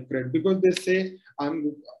startups like Fred, because they say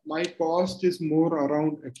my cost is more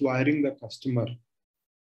around acquiring the customer,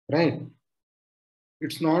 right?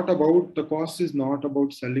 It's not about, the cost is not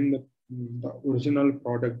about selling the original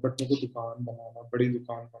product, but मुझे दुकान बनाना, बड़ी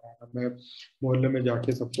दुकान बनाना, मैं मोहल्ले में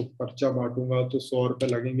जाके सबको पर्चा बांटूंगा तो 100 रुपए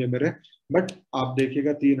लगेंगे मेरे, बट आप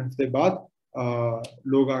देखिएगा 3 हफ्ते बाद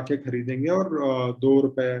लोग आके खरीदेंगे और 2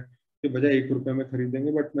 रुपए के बजाय 1 रुपए में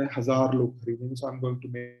खरीदेंगे, बट मैं 1000 लोग खरीदेंगे। सो I am going to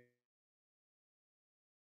make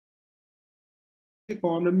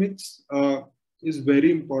economics is very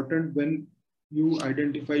important when you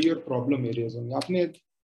identify your problem areas. आपने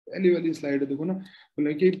पहली वाली स्लाइड देखो ना,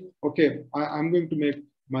 बोले कि okay I am going to make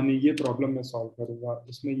money, ये प्रॉब्लम मैं सॉल्व करूंगा,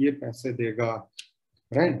 इसमें ये पैसे देगा,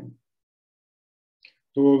 राइट।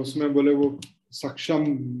 तो उसमें बोले वो सक्षम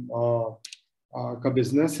का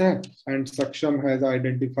बिजनेस है, एंड सक्षम हैज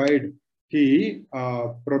आइडेंटिफाइड कि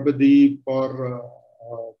प्रभदीप और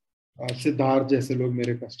सिद्धार्थ जैसे लोग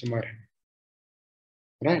मेरे कस्टमर हैं,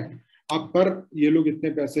 राइट। अब पर ये लोग इतने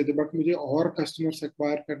पैसे थे, बट मुझे और कस्टमर्स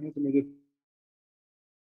एक्वायर करने, तो मुझे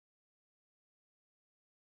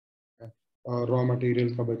रॉ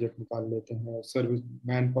मटेरियल का बजट निकाल लेते हैं, सर्विस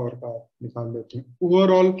मैन पावर का निकाल लेते हैं,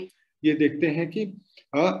 ओवरऑल ये देखते हैं कि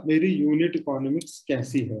मेरी यूनिट इकोनॉमिक्स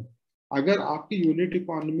कैसी है। अगर आपकी यूनिट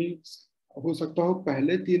इकोनॉमिक्स, हो सकता हो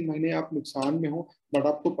पहले 3 महीने आप नुकसान में हो, बट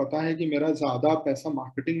आपको पता है कि मेरा ज्यादा पैसा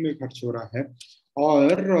मार्केटिंग में खर्च हो रहा है,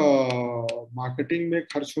 और मार्केटिंग में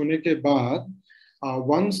खर्च होने के बाद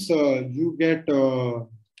once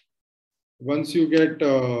you get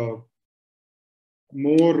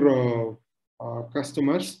more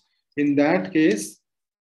customers, in that case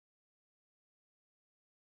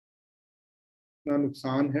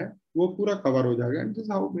नुकसान है वो पूरा कवर हो जाएगा, and this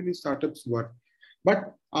how many startups work. But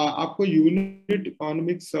आपको यूनिट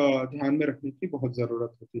इकोनॉमिक्स ध्यान में रखने की बहुत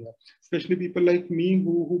जरूरत होती है, specially people like me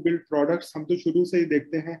who build products. हम तो शुरू से ही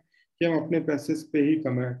देखते हैं कि हम अपने पैसे पे ही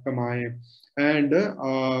कमाएं, एंड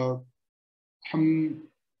हम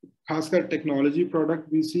खासकर technology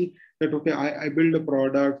product we C that okay, I build a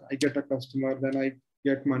product, I get a customer, then I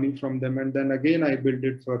get money from them, and then again I build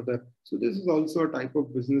it further. So this is also a type of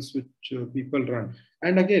business which people run.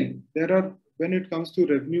 And again, there are, when it comes to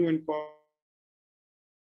revenue and cost,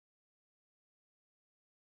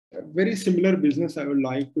 very similar business I would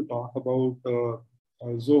like to talk about.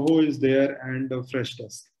 Zoho is there, and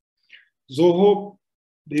Freshdesk. Zoho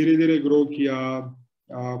धीरे धीरे grow किया,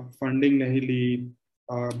 funding नहीं ली,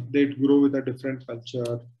 they grow with a different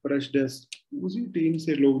culture. Freshdesk उसी team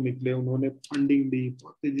से लोग निकले, उन्होंने funding दी,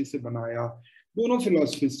 बहुत तेजी से बनाया, दोनों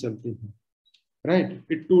फिलोसफीज चलती हैं, right?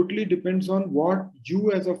 It totally depends on what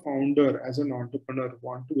you as a founder, as an entrepreneur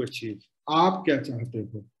want to achieve. आप क्या चाहते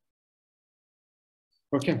हो,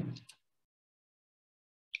 okay?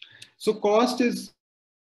 So cost is,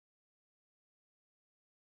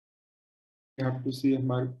 you have to see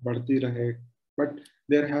हमारी बढ़ती रहे, but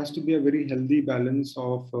there has to be a very healthy balance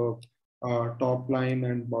of top line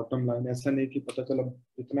and bottom line. ऐसा नहीं कि पता चला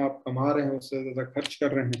जितना आप कमा रहे हैं उससे ज्यादा खर्च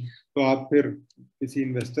कर रहे हैं, तो आप फिर किसी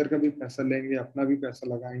इन्वेस्टर का भी पैसा लेंगे, अपना भी पैसा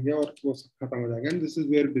लगाएंगे, और वो सब खत्म हो जाएगा, and this is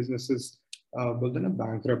where businesses बोलते हैं ना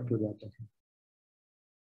बैंकरप्ट हो जाते हैं।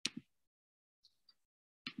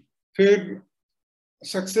 फिर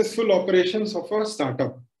successful operations of a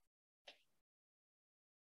startup,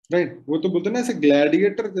 right. वो तो बोलते हैं ना ऐसे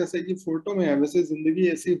ग्लैडिएटर जैसे कि फोटो में है, वैसे जिंदगी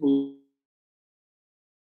ऐसी हो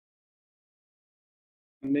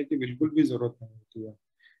करने की बिल्कुल भी जरूरत नहीं होती है,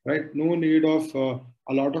 right. No need of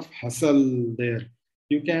a lot of hustle there,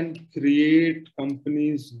 you can create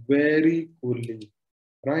companies very coolly,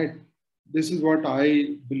 right. This is what I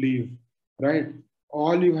believe, right.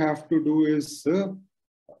 All you have to do is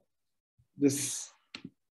this,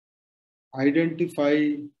 identify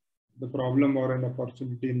the problem or an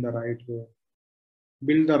opportunity in the right way,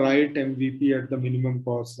 build the right MVP at the minimum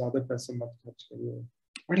cost, ज्यादा पैसे मत खर्च करिए,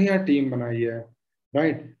 बढ़िया team बनाइए,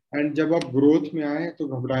 right. And जब आप growth में आए तो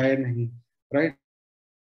घबराए नहीं, right.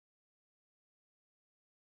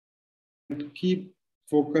 Keep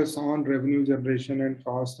focus on revenue generation and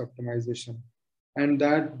cost optimization. And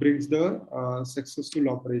that brings the successful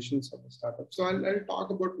operations of the startup. So I'll talk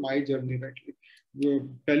about my journey, right?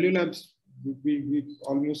 Telio Labs, we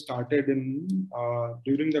almost started in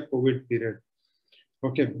during the COVID period.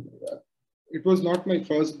 Okay, it was not my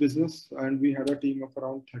first business, and we had a team of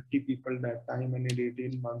around 30 people that time, and in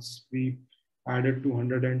 18 months we added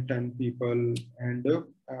 210 people and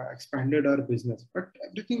expanded our business. But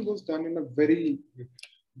everything was done in a very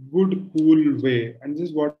good, cool way, and this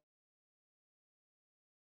is what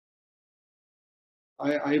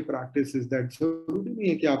I practice is that जरूरी नहीं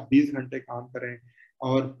है कि आप 20 घंटे काम करें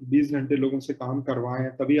और 20 घंटे लोगों से काम करवाएं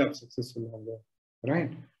तभी आप सक्सेसफुल होंगे,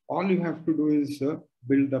 right? All you have to do is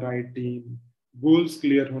build the right team, goals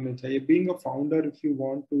clear होने चाहिए. Being a founder, if you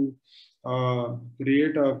want to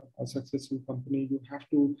create a successful company, you have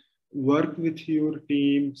to work with your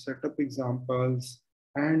team, set up examples,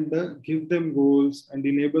 and give them goals and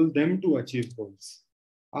enable them to achieve goals.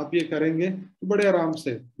 आप ये करेंगे तो बड़े आराम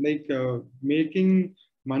से, like making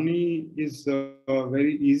money is a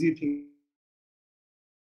very easy thing.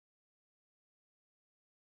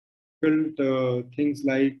 Things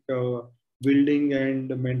like building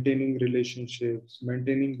and maintaining relationships,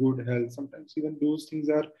 maintaining good health. Sometimes even those things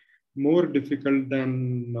are more difficult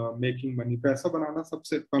than making money. पैसा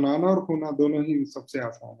बनाना और खोना दोनों ही सबसे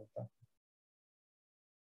आसान होता है.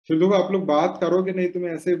 फिर लोग आप लोग बात करोगे नहीं तो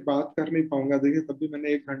मैं ऐसे बात कर नहीं पाऊंगा. देखिए तब भी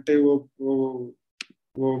मैंने 1 घंटे वो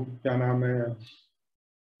क्या नाम है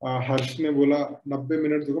हर्ष ने बोला 90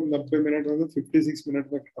 मिनट, देखो 90 मिनट में तो 56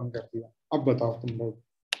 मिनट में खत्म कर दिया. अब बताओ तुम लोग.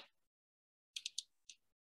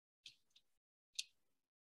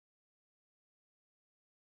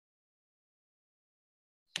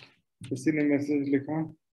 किसी ने मैसेज लिखा?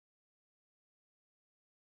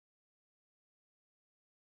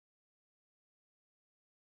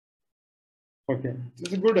 Okay,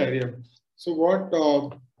 it's a good idea. So what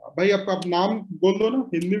भाई आपका नाम बोल दो ना,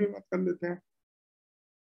 हिंदी में बात कर लेते हैं.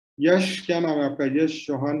 यश, क्या नाम है आपका? यश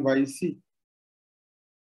Chauhan YC.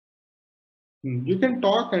 You can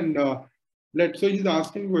talk and so he's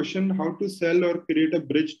asking question how to sell or create a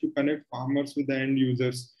bridge to connect farmers with the end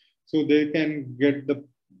users so they can get the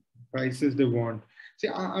prices they want. See,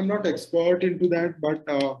 I'm not expert into that, but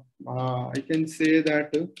I can say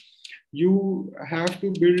that you have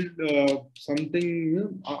to build something,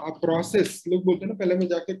 a process. लोग बोलते हैं ना पहले मैं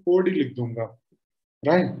जाके code ही लिख दूंगा,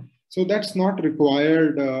 right? So that's not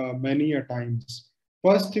required many a times.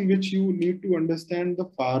 First thing which you need to understand the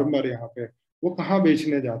farmer, यहाँ पे वो कहाँ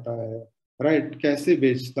बेचने जाता है, right? कैसे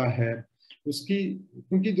बेचता है उसकी,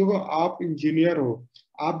 क्योंकि जो आप इंजीनियर हो,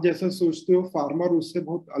 आप जैसा सोचते हो फार्मर उससे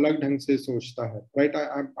बहुत अलग ढंग से सोचता है, right?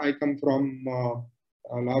 I come from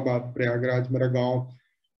Allahabad, Prayagraj मेरा गांव,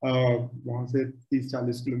 वहां से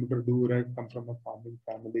 30-40 किलोमीटर दूर है. Come from a farming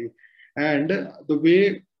family and the way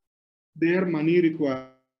their money require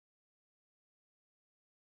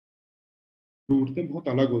जरूरतें बहुत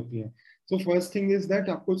अलग होती हैं. So first thing is that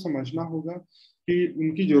आपको समझना होगा कि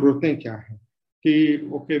उनकी जरूरतें क्या हैं. कि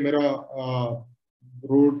ओके मेरा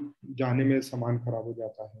रोड जाने में सामान खराब हो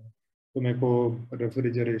जाता है तो मेरे को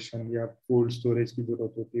रेफ्रिजरेशन या कोल्ड स्टोरेज की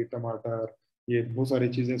जरूरत होती है. टमाटर, ये बहुत सारी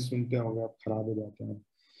चीजें सुनते होंगे आप, खराब हो जाते हैं,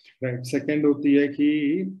 राइट? सेकंड होती है कि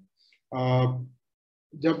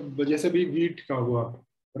जब जैसे भी वीट का हुआ,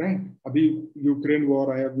 राइट? अभी यूक्रेन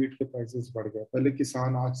वॉर आया, वीट के प्राइसेस बढ़ गए. पहले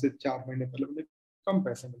किसान आज से 4 महीने पहले कम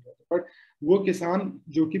पैसे मिल रहे थे, बट वो किसान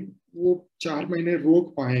जो कि वो 4 महीने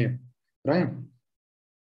रोक पाए, राइट?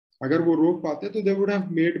 अगर वो रोक पाते तो they would have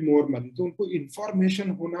made more money. तो उनको इंफॉर्मेशन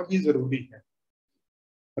होना भी जरूरी है,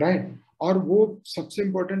 राइट? और वो सबसे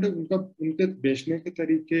इम्पोर्टेंट है उनका, उनके बेचने के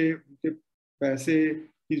तरीके, उनके पैसे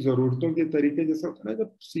की जरूरतों के तरीके. जैसा होता है ना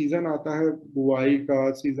जब सीजन आता है, बुआई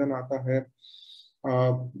का सीजन आता है,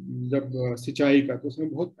 जब सिंचाई का, तो उसमें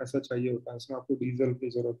बहुत पैसा चाहिए होता है. इसमें आपको डीजल की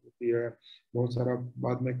जरूरत होती है, बहुत सारा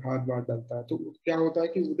बाद में खाद वाद डलता है. तो क्या होता है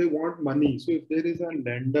कि they want money. So if there is a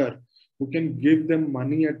lender who can give them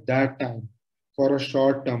money at that time for a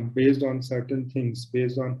short term based on certain things,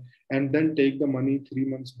 based on, and then take the money 3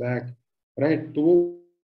 months back, right? तो वो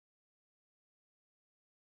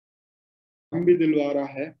हम भी दिलवा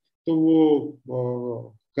रहा है तो वो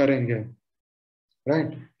करेंगे,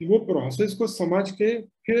 राइट? वो प्रोसेस को समझ के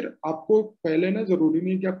फिर आपको पहले ना, जरूरी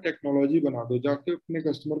नहीं कि आप टेक्नोलॉजी बना दो, जाके अपने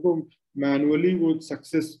कस्टमर को मैनुअली वो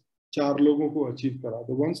सक्सेस 4 लोगों को अचीव करा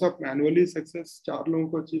दो. वंस आप मैनुअली सक्सेस 4 लोगों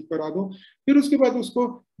को अचीव करा दो, फिर उसके बाद उसको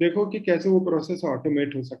देखो कि कैसे वो प्रोसेस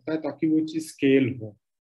ऑटोमेट हो सकता है ताकि वो चीज स्केल हो.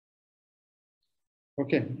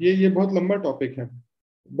 ओके, ये बहुत लंबा टॉपिक है,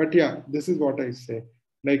 बट या दिस इज व्हाट आई से,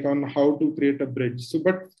 like on how to create a bridge. So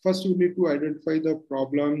but first you need to identify the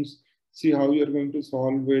problems see how you're going to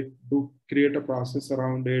solve it, to create a process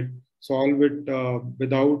around it, solve it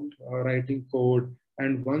without writing code.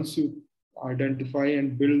 And once you identify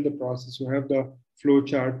and build the process, you have the flow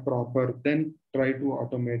chart proper, then try to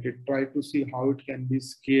automate it, try to see how it can be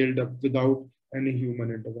scaled up without any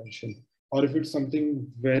human intervention. Or if it's something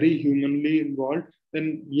very humanly involved,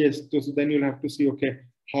 then yes, so then you'll have to see, okay,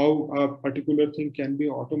 how a particular thing can be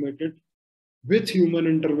automated with human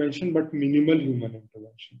intervention, but minimal human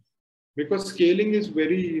intervention. Because scaling is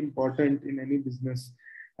very important in any business.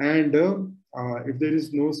 And if there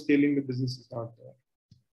is no scaling, the business is not there.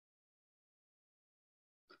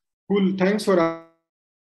 Cool. Thanks for.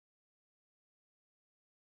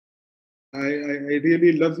 I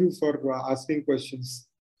really love you for asking questions.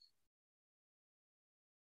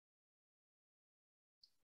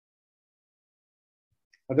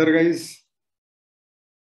 Other guys.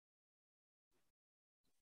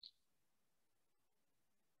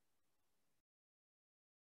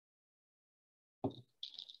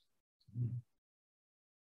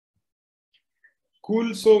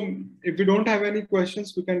 Cool. So if we don't have any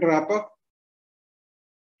questions, we can wrap up.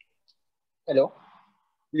 Hello.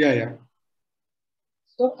 Yeah.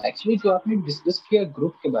 So actually जो आपने discuss किया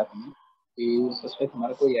group के बारे में कि उसमें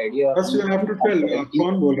हमारा कोई idea First you have to tell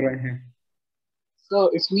कौन बोल रहे हैं. So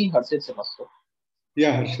it's me Harshit Srivastava.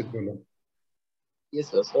 Yeah, Harshit बोलो.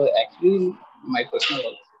 Yes sir. So actually my question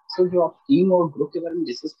was so जो आप टीम और ग्रुप के बारे में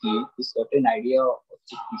डिस्कस किए कि सर्टेन आइडिया और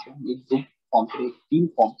पीछे एक ग्रुप फॉर्म करें, टीम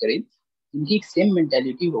फॉर्म करें जिनकी एक सेम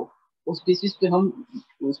मेंटालिटी हो, उस बेसिस पे हम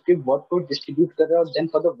उसके वर्क को डिस्ट्रीब्यूट कर रहे हैं और देन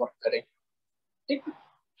फर्दर वर्क करें. ठीक.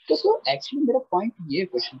 तो सो एक्चुअली मेरा पॉइंट ये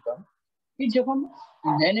क्वेश्चन का कि जब हम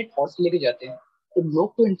नए नए थॉट्स लेके जाते हैं तो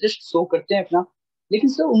लोग तो इंटरेस्ट शो करते हैं अपना, लेकिन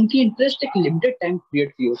सर उनकी इंटरेस्ट एक लिमिटेड टाइम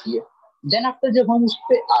पीरियड की होती है. देन आफ्टर जब हम उस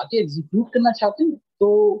पर आगे एग्जीक्यूट करना चाहते हैं तो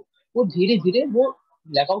वो धीरे धीरे वो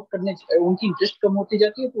लैकआउट करने, उनकी इंटरेस्ट कम होती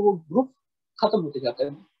जाती है, तो वो ग्रुप खत्म होते जाता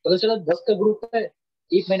है. पता चला 10 का ग्रुप है,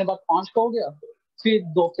 1 महीने बाद 5 का हो गया, फिर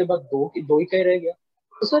 2 हफ्ते बाद 2 ही का रह गया.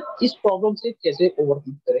 तो सर इस प्रॉब्लम से कैसे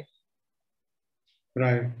ओवरकम करें?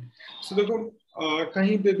 राइट. सो देखो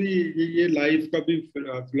कहीं पे भी ये लाइफ का भी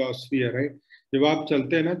फिलॉसफी है. राइट. जब आप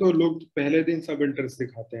चलते हैं ना तो लोग पहले दिन सब इंटरेस्ट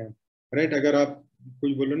दिखाते हैं. राइट. अगर आप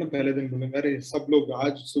कुछ बोलो ना पहले दिन बोलो अरे सब लोग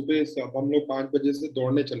आज सुबह सब हम लोग 5 बजे से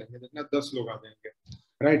दौड़ने चलेंगे, देखना 10 लोग आ जाएंगे.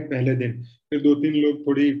 राइट. पहले दिन फिर 2-3 लोग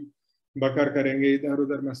थोड़ी बकर करेंगे, इधर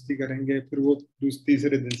उधर मस्ती करेंगे, फिर वो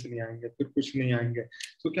तीसरे दिन से नहीं आएंगे, फिर कुछ नहीं आएंगे.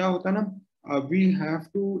 तो क्या होता है ना, वी हैव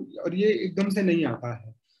टू, और ये एकदम से नहीं आता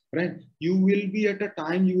है. Right. You will be at a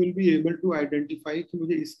time, you will be able to identify कि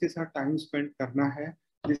मुझे इसके साथ टाइम स्पेंड करना है.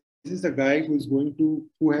 This is a guy who is going to,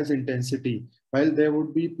 who has intensity, while there would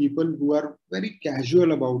be people who are very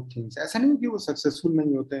casual about things. ऐसा नहीं कि वो सक्सेसफुल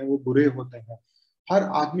नहीं होते हैं, वो बुरे होते हैं. हर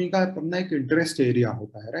आदमी का अपना एक इंटरेस्ट एरिया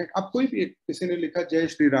होता है. राइट. अब कोई भी, किसी ने लिखा जय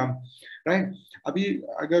श्री राम. राइट. अभी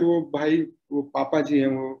अगर वो भाई वो पापा जी हैं,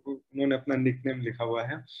 वो उन्होंने अपना निकनेम लिखा हुआ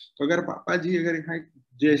है, तो अगर पापा जी अगर यहाँ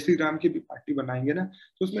जय श्री राम की भी पार्टी बनाएंगे ना,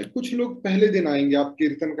 तो उसमें कुछ लोग पहले दिन आएंगे, आप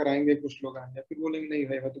कीर्तन कराएंगे, कुछ लोग आएंगे, फिर बोलेंगे नहीं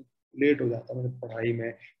भाई मैं तो लेट हो जाता है, मुझे पढ़ाई में,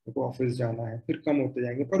 मेरे को ऑफिस जाना है, फिर कम होते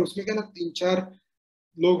जाएंगे. पर उसमें क्या ना 3-4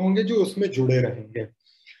 लोग होंगे जो उसमें जुड़े रहेंगे.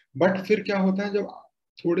 बट फिर क्या होता है, जब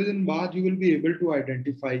थोड़े दिन बाद you will be able to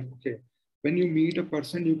identify, okay, when you meet a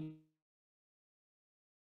person you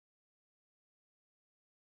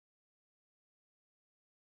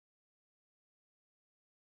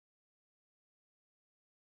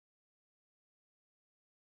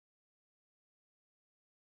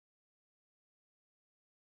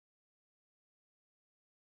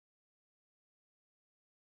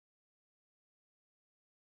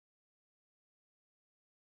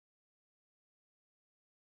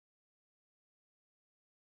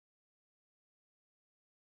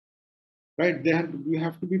right. You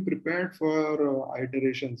have to be prepared for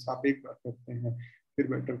iterations. आप एक बार करते हैं, फिर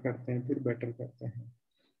बेटर करते हैं, फिर बेटर करते हैं.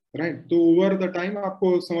 राइट. तो ओवर द टाइम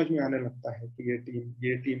आपको समझ में आने लगता है कि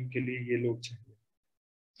ये टीम के लिए ये लोग चाहिए.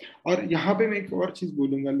 और यहाँ पे मैं एक और चीज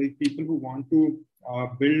बोलूंगा, like people who want to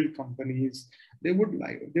build companies,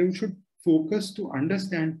 they should focus to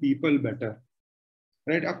understand people better.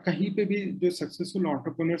 Right. अब कहीं पे भी जो सक्सेसफुल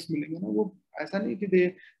एंटरप्रेन्योर्स मिलेंगे ना, वो ऐसा नहीं कि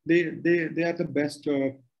they are the best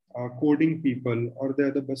coding people or they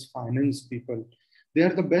are the best finance people. They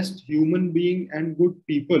are the best human being and good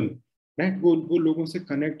people. Right. वो लोगों से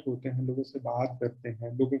कनेक्ट होते हैं, लोगों से बात करते हैं,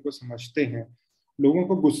 लोगों को समझते हैं, लोगों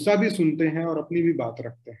को गुस्सा भी सुनते हैं और अपनी भी बात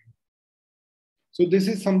रखते हैं. So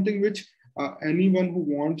this is something which anyone who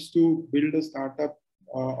wants to build a startup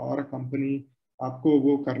or a company, आपको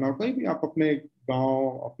वो करना होगा. कोई भी आप अपने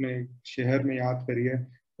गांव, अपने शहर में याद करिए,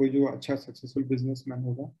 कोई जो अच्छा सक्सेसफुल बिजनेसमैन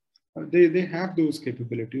होगा, they have those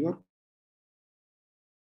capabilities. और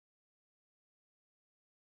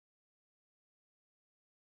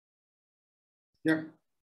Yeah.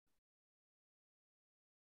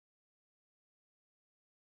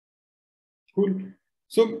 Cool.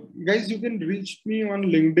 So, guys, you can reach me on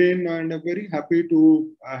LinkedIn, and I'm very happy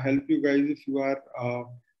to help you guys if you are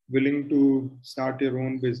willing to start your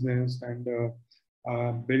own business and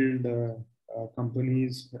build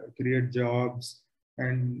companies, create jobs,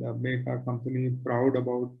 and make our company proud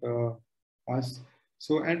about us.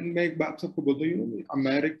 So, and make back up, you know,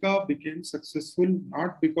 America became successful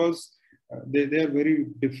not because they are very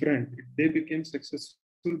different. They became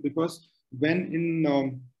successful because when in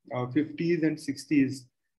 50s and 60s,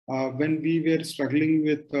 when we were struggling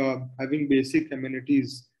with having basic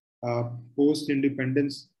amenities post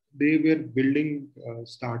independence, they were building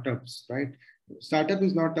startups, right? Startup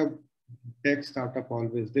is not a tech startup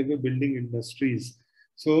always, they were building industries.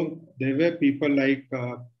 So there were people like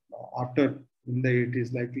after in the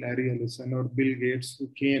 80s, like Larry Ellison or Bill Gates who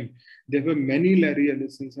came. There were many Larry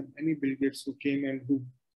Ellisons and many Bill Gates who came and who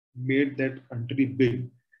made that country big,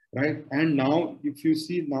 right? And now, if you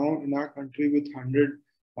see now in our country with 100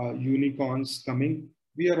 unicorns coming,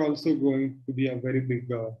 we are also going to be a very big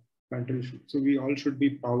country. So we all should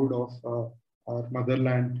be proud of our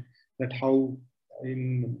motherland, that how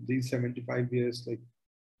in these 75 years, like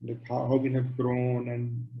how we have grown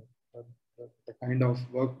and the kind of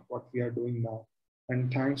work what we are doing now.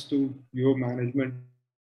 And thanks to your management,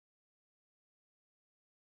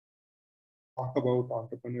 talk about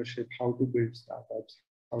entrepreneurship, how to build startups,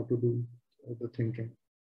 how to do the thinking.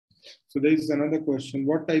 So there is another question.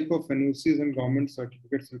 What type of NOCs and government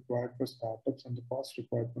certificates required for startups and the cost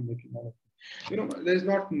required for making money? You know, there's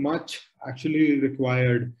not much actually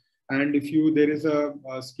required. And if you, there is a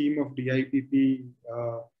scheme of DIPP,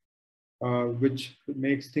 which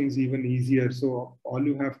makes things even easier. So all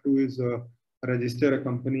you have to is register a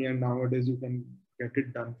company, and nowadays you can get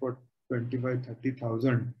it done for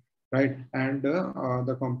 25,000-30,000, right? And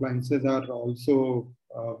the compliances are also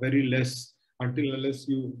very less until unless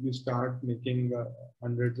you start making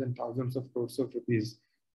hundreds and thousands of crores of rupees.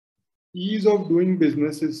 Ease of doing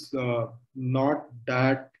business is not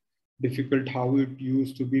that difficult how it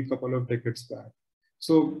used to be a couple of decades back.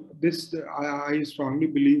 So this, I strongly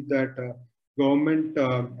believe that government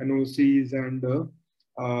NOCs and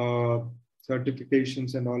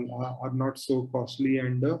certifications and all are not so costly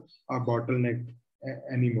and are bottlenecked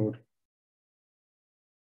anymore.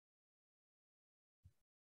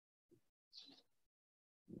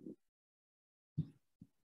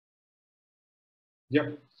 Yeah.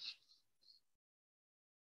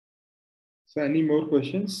 So any more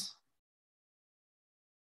questions?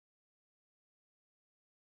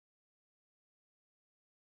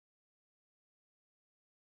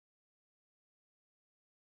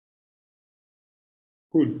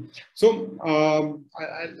 Cool. So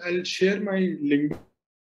I'll share my link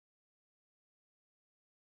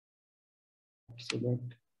so that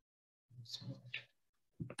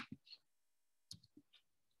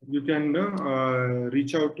you can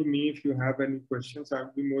reach out to me if you have any questions.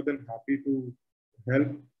 I'll be more than happy to help.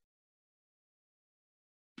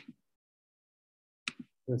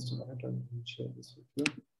 Just a minute, I'll share this with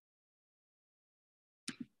you.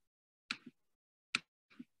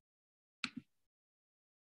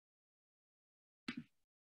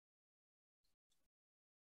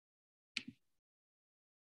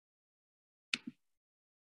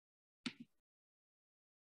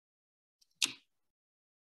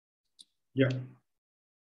 Yeah.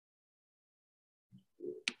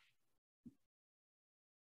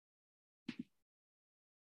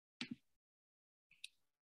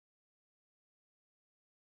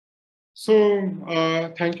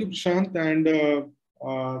 So thank you, Prashant, and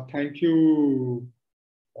thank you,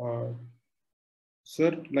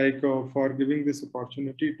 sir, for giving this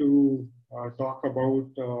opportunity to talk about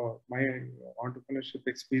my entrepreneurship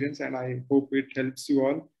experience, and I hope it helps you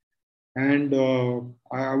all. And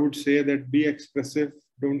I would say that be expressive,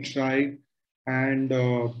 don't shy, and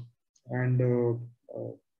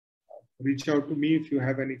reach out to me if you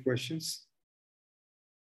have any questions.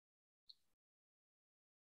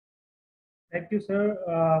 Thank you, sir,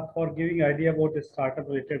 for giving idea about the startup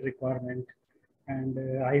related requirement. And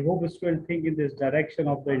I hope students think in this direction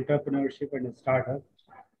of the entrepreneurship and startup.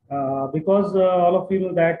 Because all of you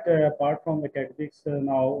know that apart from academics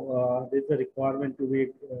now, there's a requirement to be a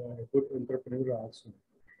good entrepreneur also.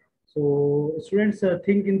 So students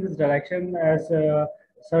think in this direction as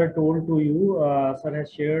sir told to you, sir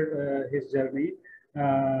has shared his journey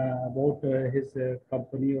about his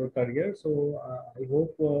company or career. So I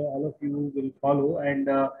hope all of you will follow, and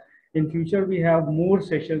in future we have more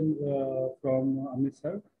sessions from Amit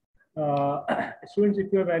sir. Students,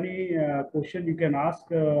 if you have any question, you can ask.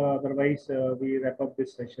 Otherwise, we wrap up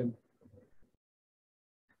this session.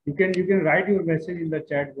 You can write your message in the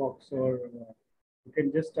chat box, or you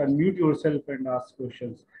can just unmute yourself and ask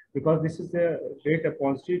questions, because this is a great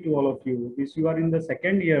opportunity to all of you. This, you are in the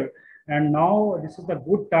second year, and now this is the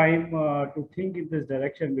good time to think in this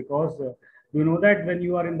direction, because you know that when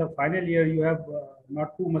you are in the final year, you have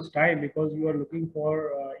not too much time, because you are looking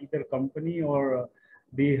for either company or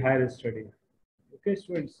the higher study. Okay,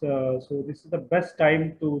 students. So this is the best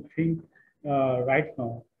time to think right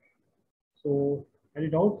now. So any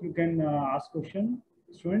doubt, you can ask question,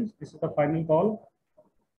 students. This is the final call.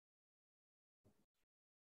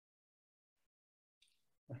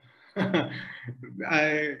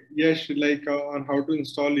 Yes, like on how to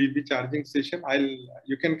install EV charging station.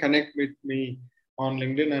 You can connect with me on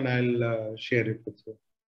LinkedIn and I'll share it with you.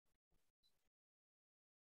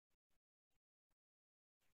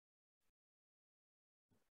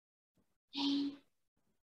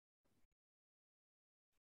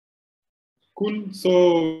 Cool.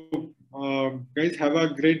 So, guys, have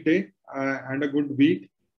a great day and a good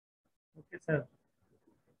week. Okay, sir.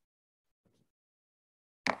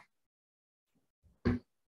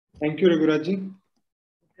 Thank you, Raghuraji.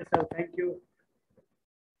 Okay, sir. Thank you.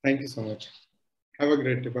 Thank you so much. Have a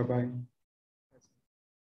great day. Bye-bye.